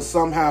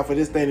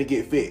this thing to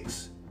get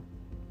fixed.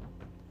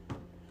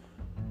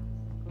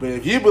 But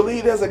if you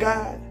believe there's a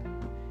God,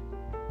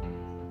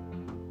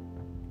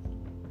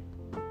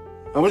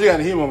 I want you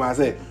gotta hear what I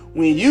said.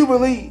 When you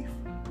believe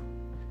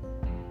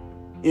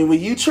and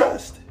when you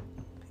trust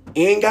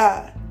in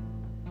God,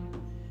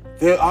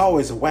 there's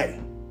always a way.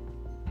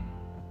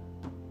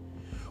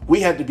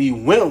 We have to be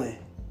willing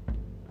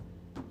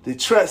to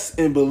trust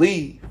and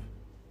believe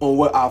on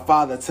what our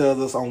Father tells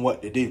us on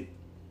what to do.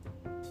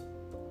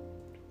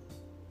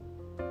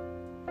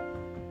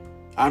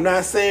 I'm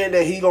not saying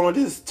that he gonna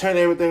just turn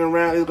everything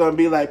around. It's gonna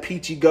be like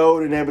peachy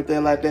gold and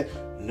everything like that.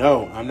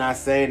 No, I'm not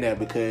saying that,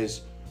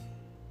 because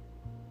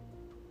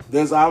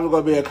there's always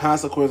gonna be a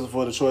consequence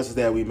for the choices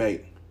that we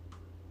make.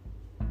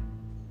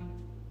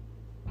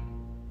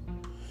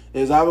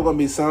 There's always gonna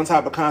be some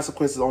type of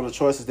consequences on the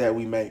choices that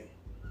we make.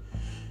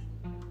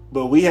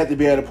 But we have to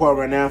be at a point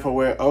right now for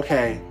where,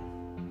 okay,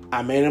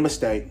 I made a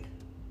mistake.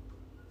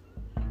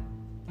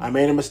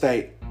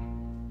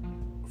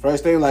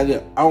 First thing,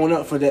 like, own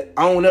up for that.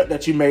 Own up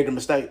that you made the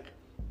mistake.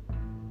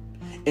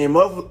 And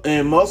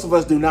most of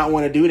us do not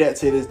want to do that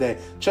to this day.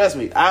 Trust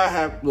me, I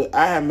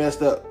have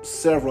messed up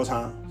several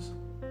times.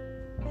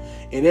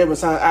 And every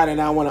time I did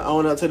not want to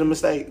own up to the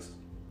mistakes.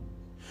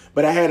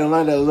 But I had to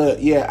learn that, look,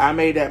 yeah, I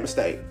made that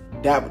mistake.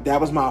 That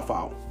was my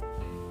fault.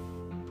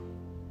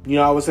 You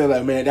know, I would say,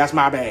 like, man, that's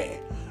my bad.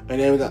 And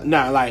then,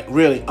 like,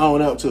 really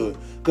own up to it.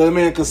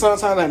 Because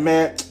sometimes, like,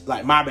 man,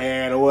 like, my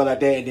bad, or what like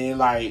that. And then,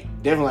 like,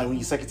 definitely, like, when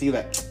you second to you,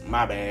 like,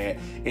 my bad.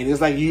 And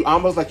it's like, you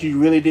almost like you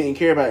really didn't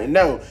care about it.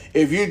 No,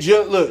 if you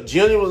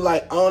genuinely,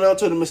 like, own up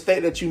to the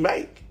mistake that you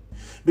make.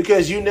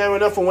 Because you never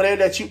know, for whenever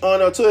that you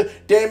own up to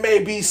it, there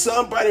may be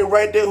somebody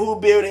right there who will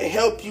be able to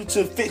help you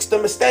to fix the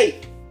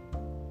mistake.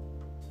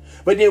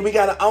 But then we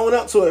got to own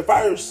up to it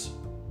first.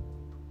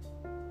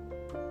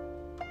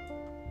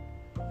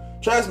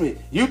 Trust me,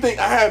 you think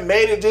I have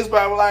made it just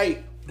by,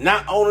 like,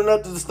 not owning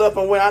up to the stuff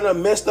and what I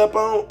done messed up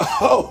on?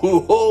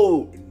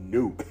 Oh,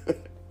 no.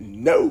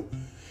 No.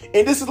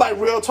 And this is like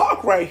real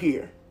talk right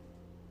here.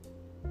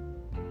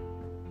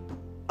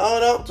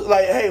 Own up to,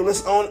 like, hey,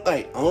 let's own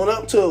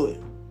up to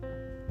it.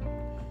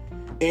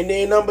 And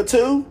then number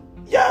 2,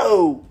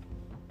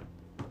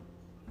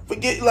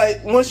 forget,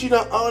 like, once you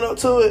don't own up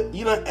to it,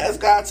 you don't ask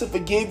God to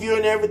forgive you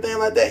and everything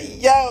like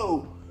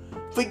that.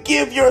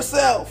 Forgive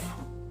yourself.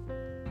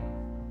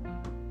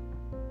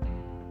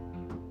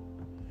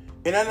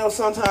 And I know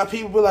sometimes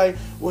people be like,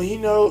 well, you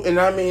know, and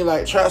I mean,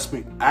 like, trust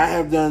me,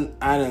 I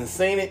done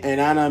seen it,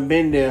 and I done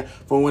been there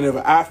for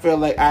whenever I feel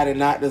like I did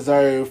not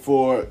deserve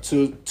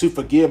to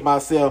forgive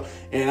myself,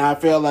 and I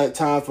feel like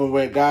time for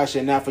where God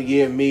should not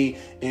forgive me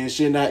and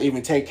should not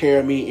even take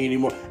care of me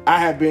anymore. I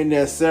have been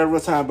there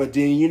several times, but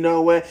then you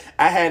know what?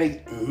 I had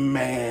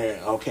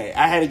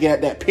to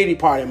get that pity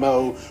party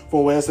mode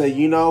for where I say,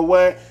 you know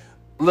what?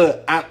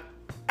 Look,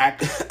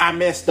 I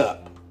messed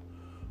up.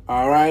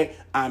 All right,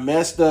 I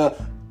messed up.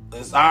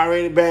 It's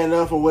already bad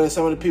enough for where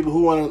some of the people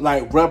who want to,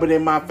 like, rub it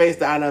in my face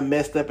that I done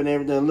messed up and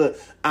everything. Look,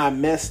 I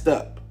messed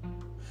up.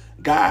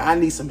 God, I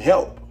need some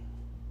help.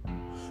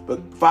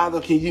 But Father,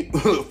 forgive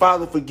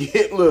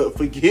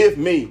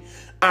me.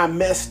 I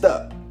messed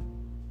up.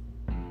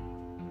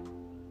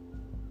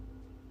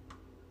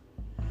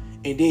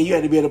 And then you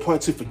had to be at a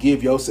point to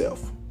forgive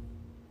yourself.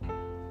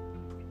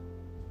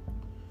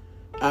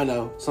 I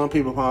know some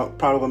people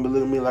probably gonna be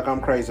looking at me like I'm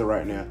crazy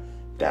right now.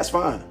 That's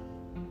fine.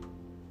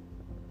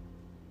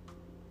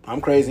 I'm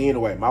crazy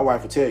anyway. My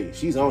wife will tell you.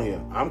 She's on here.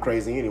 I'm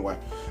crazy anyway.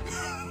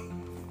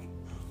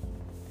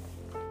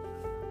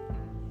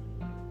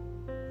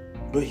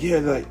 But yeah,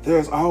 like,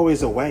 there's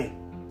always a way.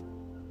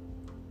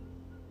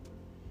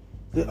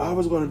 There's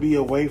always going to be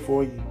a way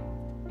for you.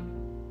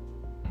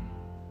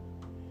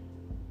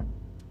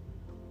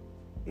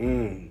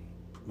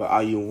 But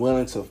are you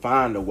willing to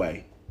find a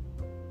way?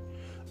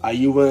 Are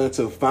you willing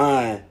to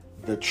find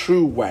the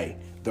true way,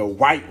 the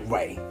right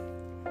way?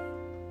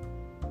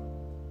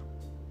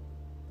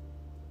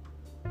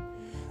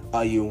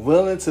 Are you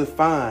willing to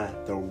find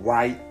the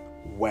right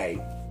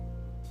way?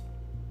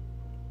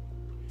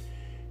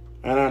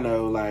 And I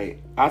know,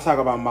 like, I talk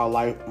about my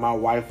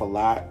wife a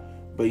lot,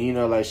 but you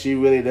know, like, she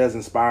really does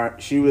inspire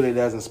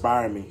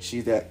me.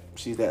 She's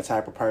that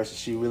type of person.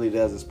 She really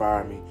does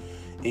inspire me.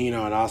 And,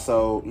 and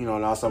also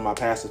my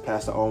pastors,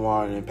 Pastor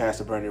Omar and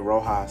Pastor Bernie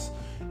Rojas,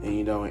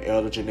 and, and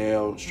Elder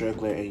Janelle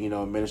Strickland,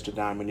 and, Minister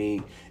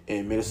Dominique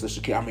and Minister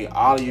Shakir. I mean,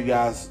 all of you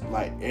guys,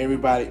 like,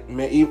 everybody,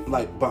 man, even,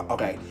 like, but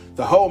okay,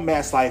 the whole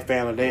Mass Life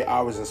family, they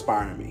always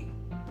inspire me.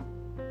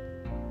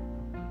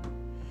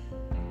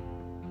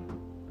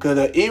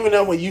 Because even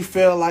though when you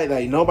feel like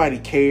nobody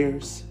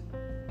cares,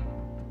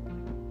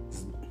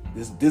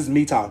 this is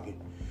me talking.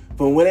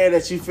 From whenever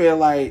that you feel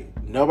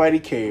like nobody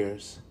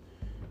cares,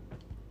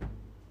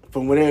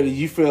 from whenever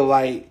you feel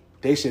like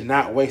they should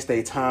not waste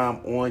their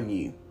time on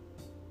you,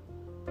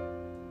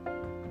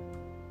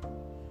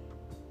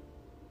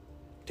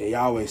 they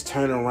always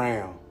turn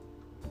around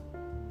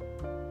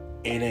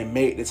and they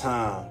make the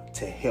time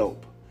to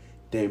help.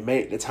 They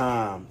make the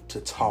time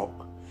to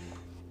talk.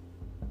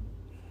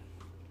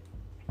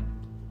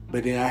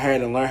 But then I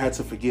had to learn how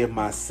to forgive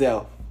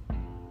myself,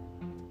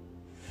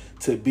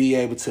 to be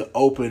able to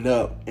open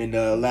up and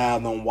to allow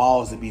them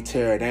walls to be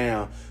teared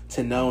down,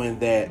 to knowing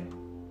that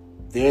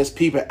there's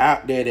people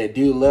out there that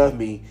do love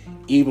me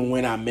even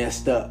when I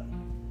messed up.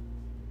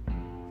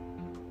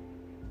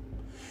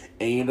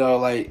 And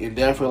and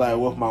definitely like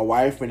with my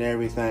wife and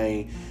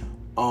everything,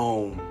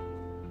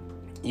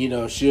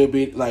 she'll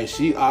be like,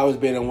 she always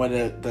been in one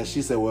that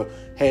she said, well,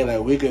 hey, like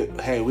we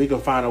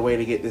could find a way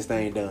to get this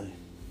thing done.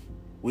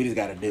 We just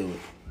gotta do it.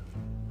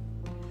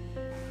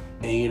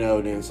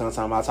 And then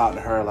sometimes I talk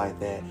to her like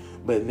that.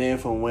 But then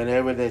from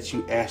whenever that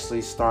you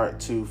actually start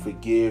to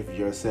forgive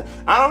yourself,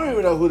 I don't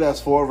even know who that's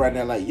for right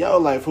now. Like, yo,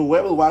 like for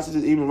whoever watches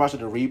this, even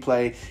watching the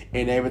replay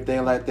and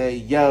everything like that,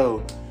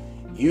 yo,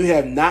 you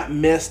have not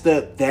messed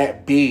up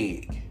that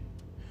big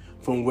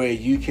from where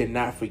you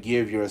cannot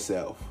forgive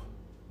yourself.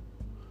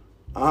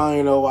 I don't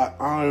even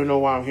know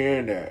why I'm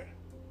hearing that.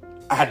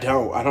 I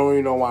don't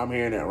even know why I'm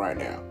hearing that right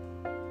now.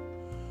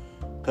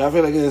 Cause I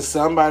feel like there's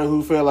somebody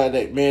who feel like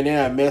that, man, they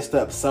are messed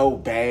up so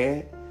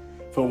bad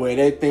from where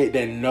they think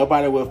that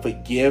nobody will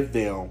forgive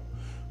them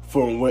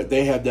from what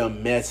they have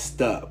done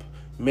messed up.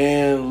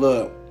 Man,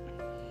 look,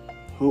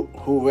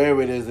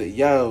 whoever it is that,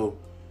 yo,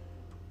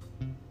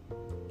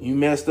 you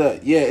messed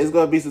up. Yeah, it's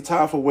going to be some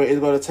time for where it's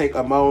going to take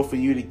a moment for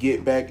you to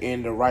get back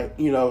in the right,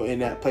 in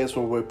that place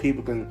where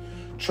people can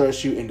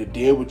trust you and to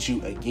deal with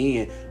you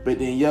again. But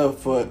then, yo,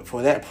 for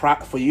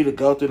you to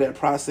go through that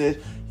process,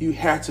 you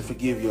have to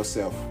forgive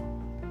yourself.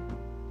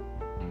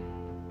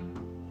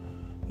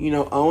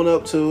 Own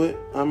up to it.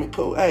 I mean,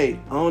 cool. Hey,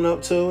 own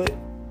up to it.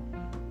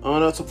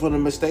 Own up for the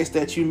mistakes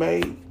that you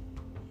made. And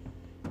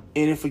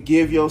then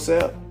forgive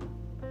yourself.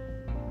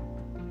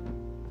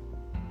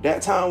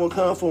 That time will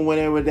come from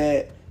whenever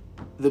that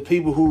the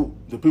people who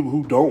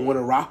don't want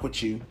to rock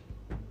with you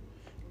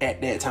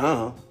at that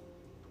time.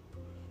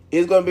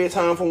 It's gonna be a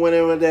time from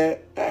whenever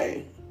that,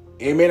 hey,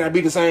 it may not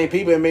be the same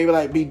people, it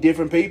may be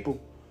different people.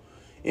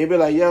 It'd be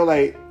like, yo,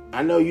 like,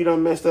 I know you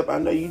done messed up. I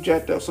know you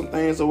jacked up some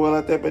things or well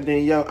like that, but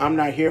then, yo, I'm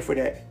not here for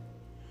that.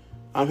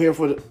 I'm here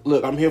for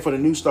the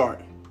new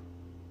start.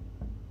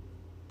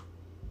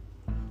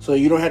 So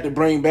you don't have to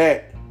bring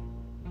back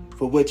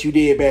for what you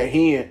did back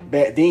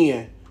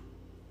then.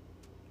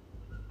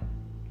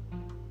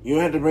 You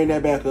don't have to bring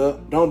that back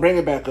up. Don't bring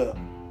it back up.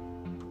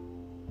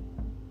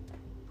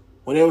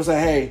 When they was like,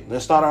 hey,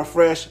 let's start off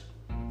fresh.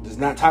 Let's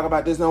not talk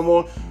about this no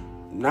more.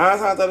 9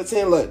 times out of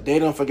 10, look, they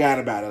done forgot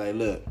about it. Like,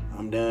 look,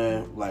 I'm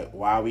done. Like,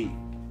 why are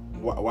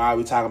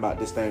we talking about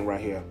this thing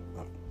right here?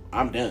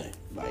 I'm done.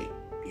 Like,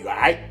 you all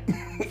right?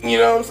 You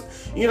know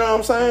what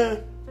I'm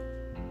saying?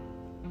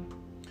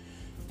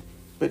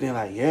 But then,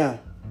 like, yeah.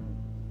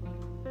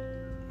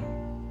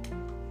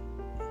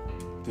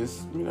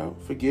 Just,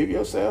 forgive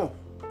yourself.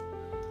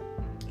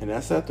 And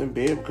that's something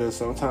big, because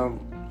sometimes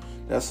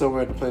that's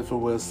somewhere at the place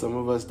where some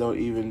of us don't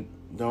even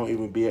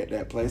be at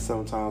that place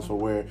sometimes for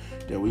where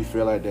that we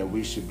feel like that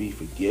we should be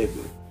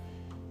forgiven.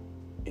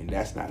 And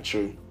that's not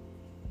true.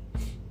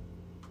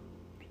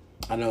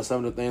 I know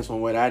some of the things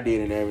from what I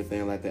did and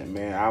everything like that,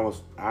 man, I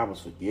was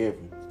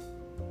forgiven.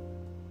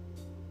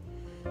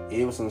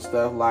 It was some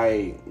stuff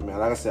like, man,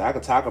 like I said, I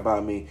could talk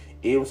about me.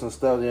 It was some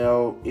stuff,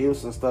 it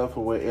was some stuff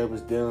from where it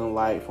was dealing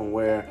like from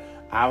where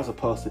I was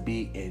supposed to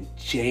be in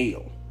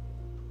jail.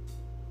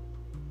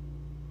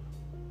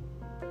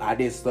 I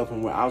did stuff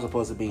from where I was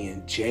supposed to be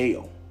in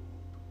jail.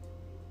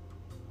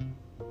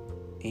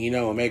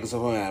 And making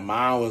so funny,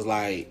 mine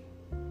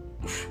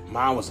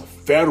was a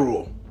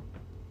federal.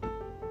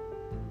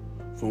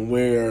 From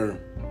where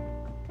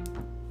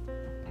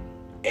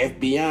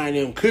FBI and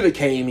them could have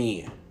came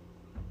in.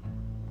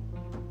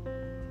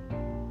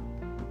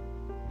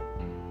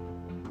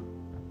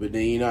 But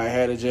then, I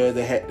had a judge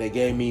that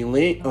gave me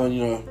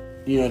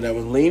that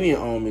was lenient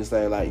on me. It's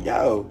like,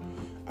 yo,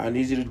 I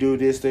need you to do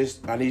this.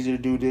 I need you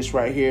to do this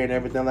right here and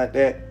everything like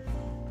that.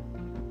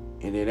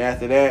 And then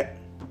after that,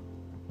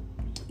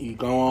 you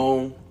go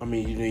on.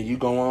 You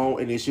go on,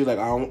 and then she's like,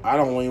 I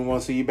don't even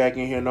want to see you back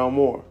in here no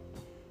more.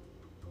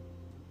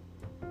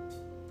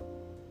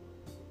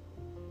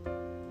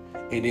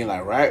 And then,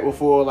 like, right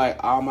before,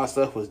 like, all my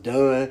stuff was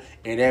done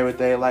and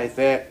everything like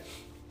that,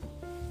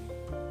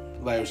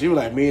 like, she was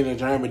like me in the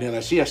dream, and then,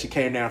 like, she actually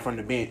came down from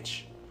the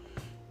bench.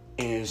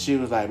 And she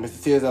was like,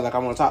 Mr. Tisdale, like, I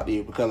want to talk to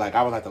you, because, like,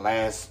 I was, like, the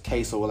last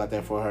case or like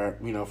that for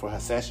her, for her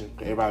session.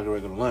 Everybody was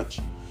ready to go to lunch.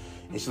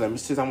 And she's like,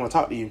 Mr. Tisdale, I want to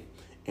talk to you.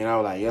 And I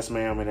was like, yes,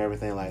 ma'am, and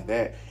everything like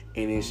that.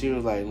 And then she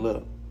was like,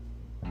 look.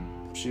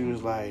 She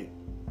was like,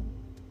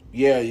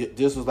 yeah,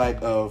 this was,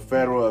 like, a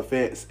federal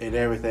offense and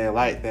everything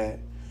like that.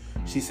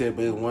 She said,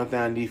 but one thing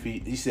I need for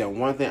you. She said,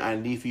 one thing I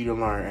need for you to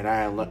learn,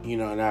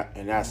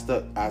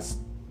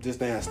 this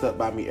thing has stuck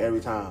by me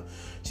every time.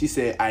 She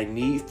said, I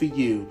need for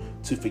you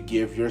to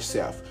forgive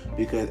yourself,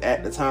 because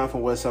at the time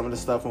from what some of the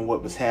stuff and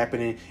what was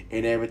happening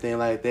and everything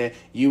like that,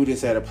 you were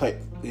just at a place.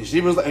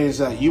 She was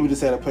like, you were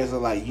just at a place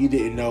of like you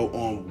didn't know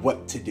on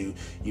what to do.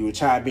 You were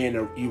trying to be,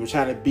 you were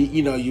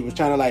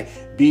trying to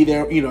like be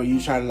there. You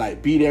were trying to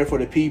like be there for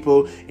the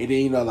people, and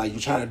then like you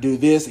trying to do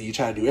this and you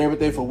trying to do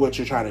everything for what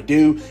you're trying to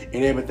do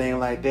and everything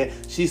like that.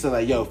 She said,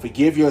 like, yo,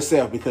 forgive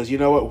yourself, because you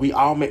know what, we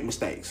all make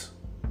mistakes.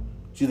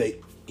 She's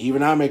like,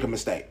 even I make a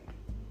mistake.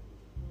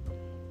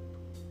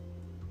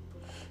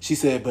 She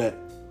said, but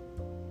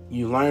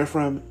you learn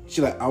from it.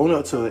 She like, own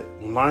up to it,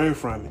 learn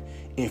from it,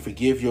 and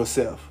forgive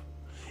yourself.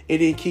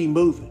 And then keep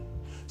moving.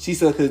 She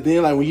said, because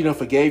then, like, when you done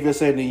forgave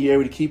yourself and then you're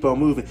able to keep on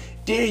moving,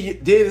 then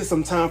there's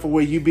some time for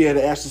where you be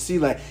able to actually see,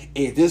 like,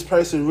 is this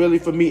person really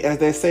for me as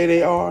they say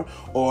they are,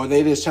 or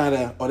they just trying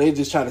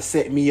to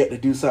set me up to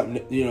do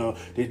something,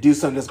 to do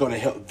something that's going to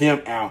help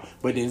them out,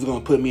 but then it's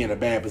going to put me in a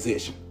bad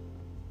position.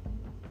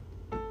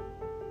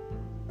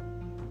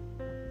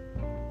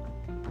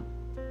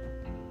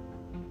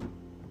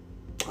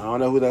 I don't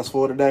know who that's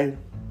for today,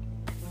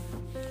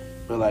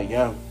 but like,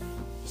 yo,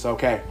 it's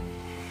okay.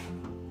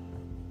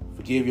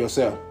 Forgive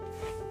yourself.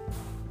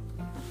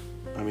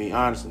 I mean,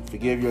 honestly,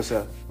 forgive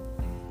yourself.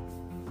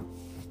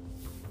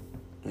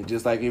 And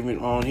just like even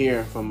on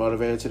here, from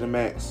Motivated to the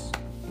Max,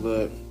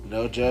 look,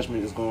 no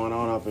judgment is going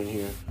on up in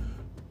here.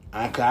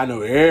 I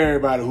know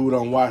everybody who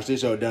don't watch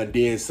this show done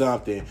did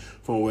something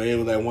from where it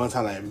was like one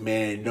time, like,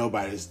 man,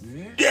 nobody's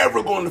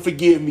never going to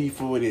forgive me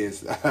for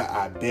this.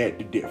 I bet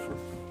to differ.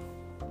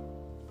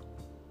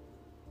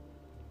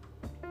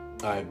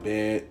 I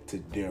bet to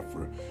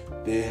differ.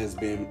 There has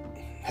been,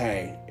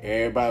 hey,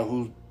 everybody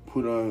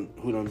who done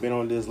been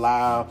on this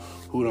live,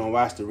 who done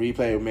watched the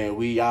replay, man,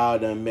 we all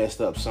done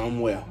messed up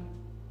somewhere.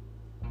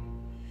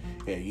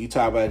 Yeah, you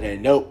talk about that,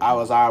 nope, I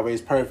was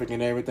always perfect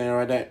and everything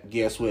like that.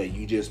 Guess what?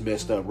 You just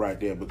messed up right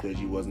there because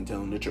you wasn't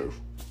telling the truth.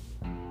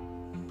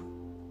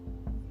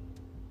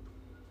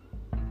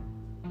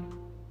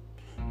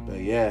 But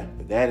yeah,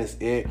 that is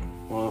it.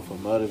 One for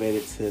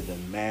Motivated to the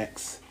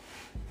Max.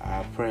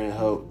 I pray and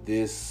hope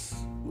this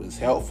was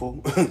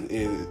helpful,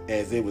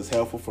 as it was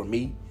helpful for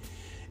me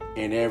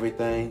and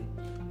everything.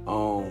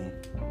 And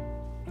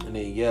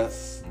then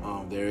yes,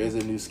 there is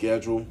a new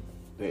schedule.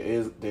 There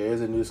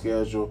is a new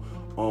schedule.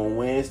 On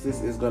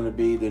Wednesdays is going to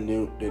be the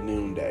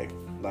noonday,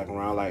 like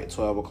around like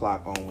 12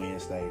 o'clock on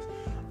Wednesdays.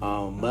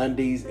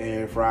 Mondays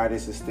and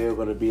Fridays is still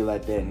going to be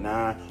like that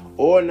 9,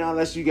 or now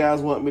unless you guys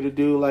want me to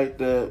do like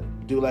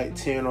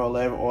 10 or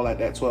 11 or like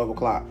that 12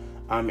 o'clock.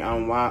 I mean,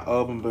 I'm wide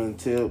open, but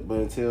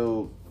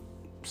until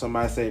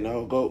somebody say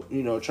no, go,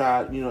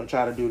 try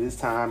to do this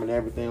time and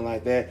everything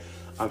like that.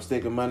 I'm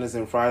sticking Mondays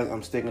and Fridays.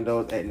 I'm sticking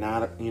those at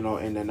 9,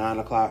 in the 9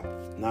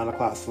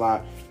 o'clock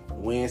slot.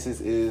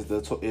 Wednesdays is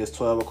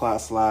 12 o'clock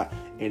slot,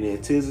 and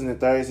then Tuesdays and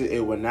Thursdays it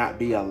will not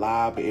be a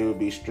live, but it will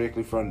be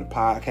strictly from the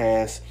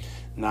podcast.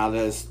 Now,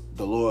 unless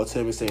the Lord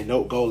tell me say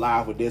nope, go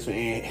live with this one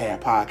and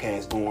have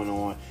podcasts going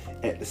on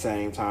at the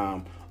same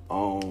time.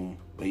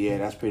 But yeah,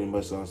 that's pretty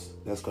much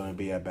that's going to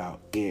be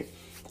about it.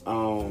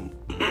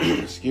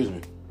 Excuse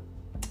me.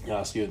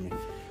 Y'all, excuse me.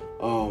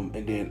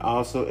 And then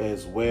also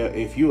as well,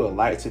 if you would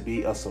like to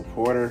be a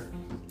supporter,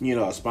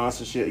 a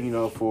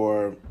sponsorship,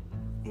 for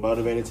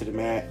Motivated to the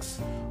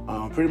Max,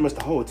 pretty much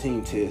the whole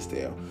team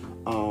Tisdale.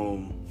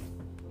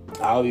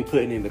 I'll be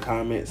putting in the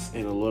comments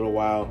in a little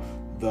while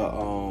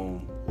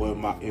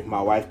if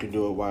my wife can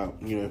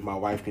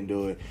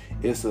do it,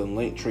 it's a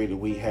link tree that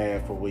we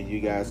have for where you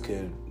guys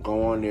can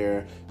go on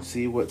there,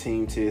 see what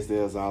Team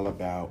Tisdale is all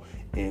about,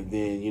 and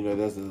then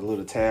there's a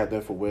little tab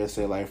there for where it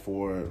say like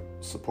for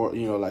support,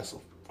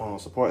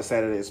 support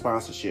Saturday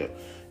sponsorship.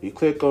 You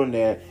click on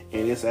that,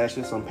 and it's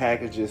actually some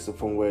packages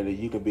from where that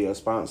you can be a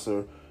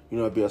sponsor.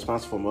 Be a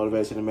sponsor for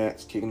Motivated to the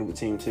Max, kicking it with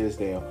Team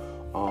Tisdale.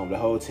 The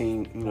whole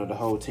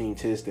team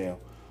Tisdale.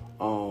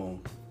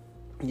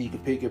 You can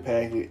pick your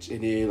package,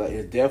 and then like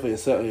it's definitely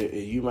something.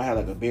 You might have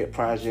like a big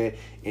project,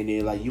 and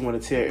then like you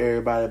want to tell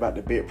everybody about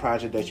the big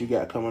project that you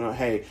got coming on.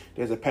 Hey,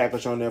 there's a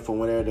package on there for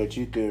whenever that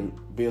you can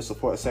be a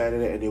support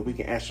Saturday, and then we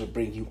can actually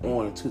bring you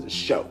on to the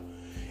show.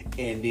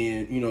 And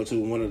then, to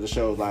one of the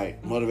shows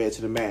like Motivated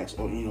to the Max,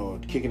 or,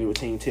 kicking it with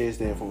Team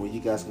Tisdale, from where you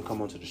guys can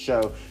come onto the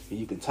show and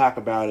you can talk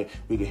about it.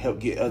 We can help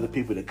get other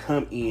people to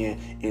come in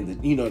and,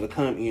 to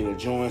come in and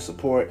join,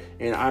 support.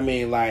 And I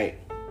mean,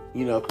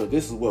 because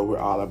this is what we're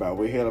all about.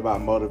 We're here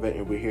about motivate,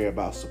 and we're here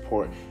about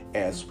support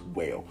as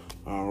well.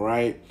 All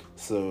right.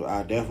 So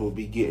I definitely will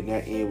be getting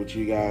that in with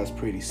you guys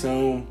pretty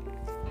soon.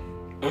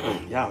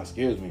 Y'all,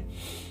 excuse me.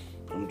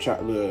 I'm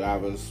trying. Look,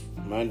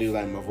 Monday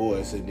like my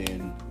voice, and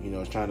then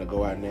it's trying to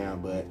go out now.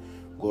 But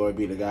glory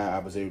be to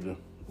God,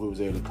 we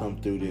was able to come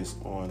through this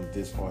on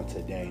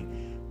today.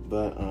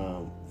 But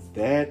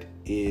that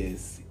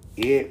is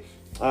it.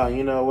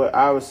 You know what?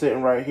 I was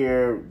sitting right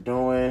here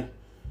doing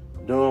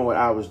what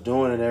I was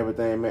doing and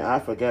everything. Man, I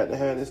forgot to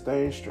have this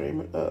thing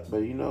streaming up. But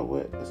you know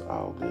what? It's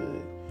all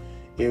good.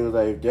 It was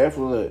like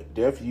definitely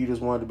you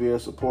just wanted to be a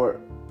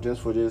support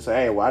just for this.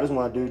 Hey, well, I just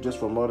want to do just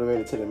for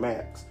Motivated to the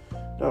Max.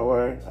 Don't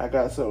worry, I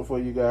got something for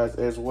you guys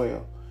as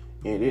well,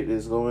 and it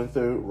is going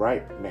through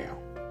right now.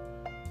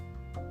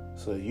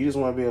 So you just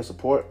want to be a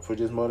support for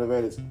just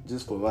Motivated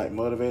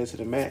to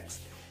the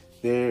Max.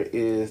 There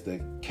is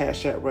the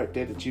Cash App right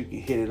there that you can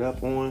hit it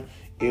up on.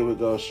 It would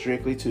go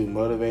strictly to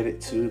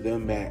Motivated to the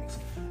Max.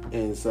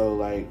 And so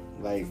like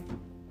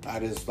I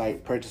just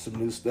purchased some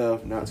new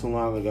stuff not too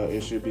long ago.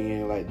 It should be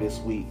in this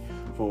week,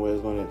 from where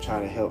it's going to try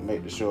to help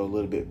make the show a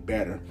little bit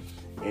better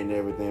and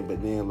everything.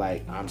 But then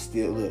I'm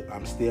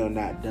still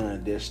not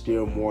done. There's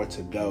still more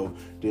to go.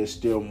 There's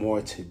still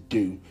more to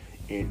do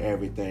and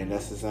everything.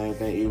 That's the same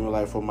thing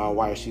even for my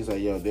wife. She's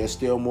like, yo, there's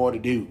still more to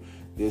do.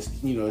 There's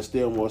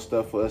still more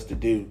stuff for us to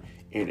do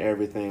and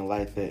everything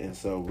like that. And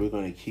so we're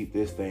going to keep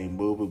this thing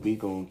moving. We're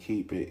going to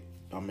keep it.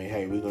 We're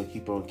going to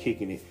keep on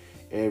kicking it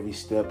every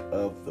step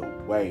of the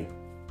way.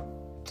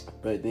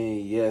 But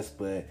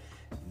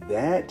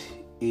that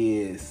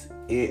is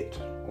it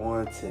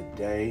on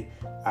today.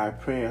 I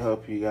pray and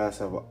hope you guys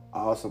have an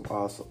awesome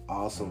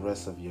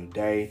rest of your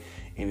day.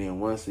 And then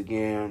once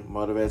again,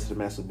 Motivated to the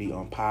Max will be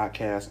on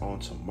podcast on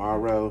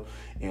tomorrow.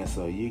 And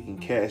so you can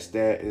catch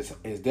that. It's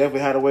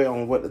definitely had a way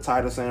on what the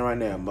title's saying right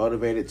now,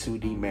 Motivated to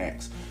the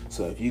Max.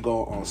 So if you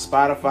go on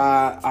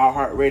Spotify,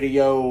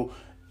 iHeartRadio,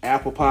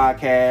 Apple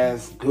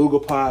Podcasts, Google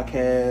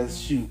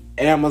Podcasts,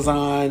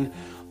 Amazon,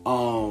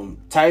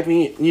 type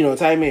in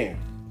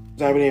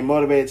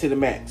Motivated to the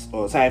Max,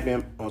 or type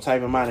in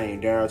my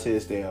name, Daryl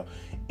Tisdale,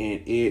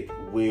 and it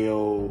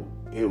will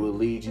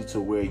lead you to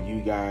where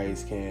you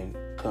guys can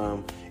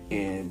come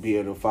and be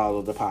able to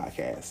follow the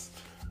podcast.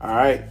 All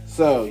right,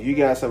 so you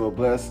guys have a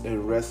blessed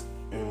and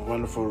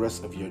wonderful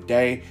rest of your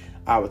day.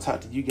 I will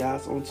talk to you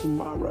guys on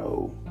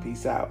tomorrow.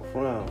 Peace out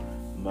from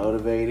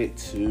Motivated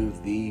to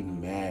the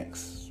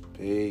Max.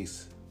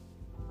 Peace.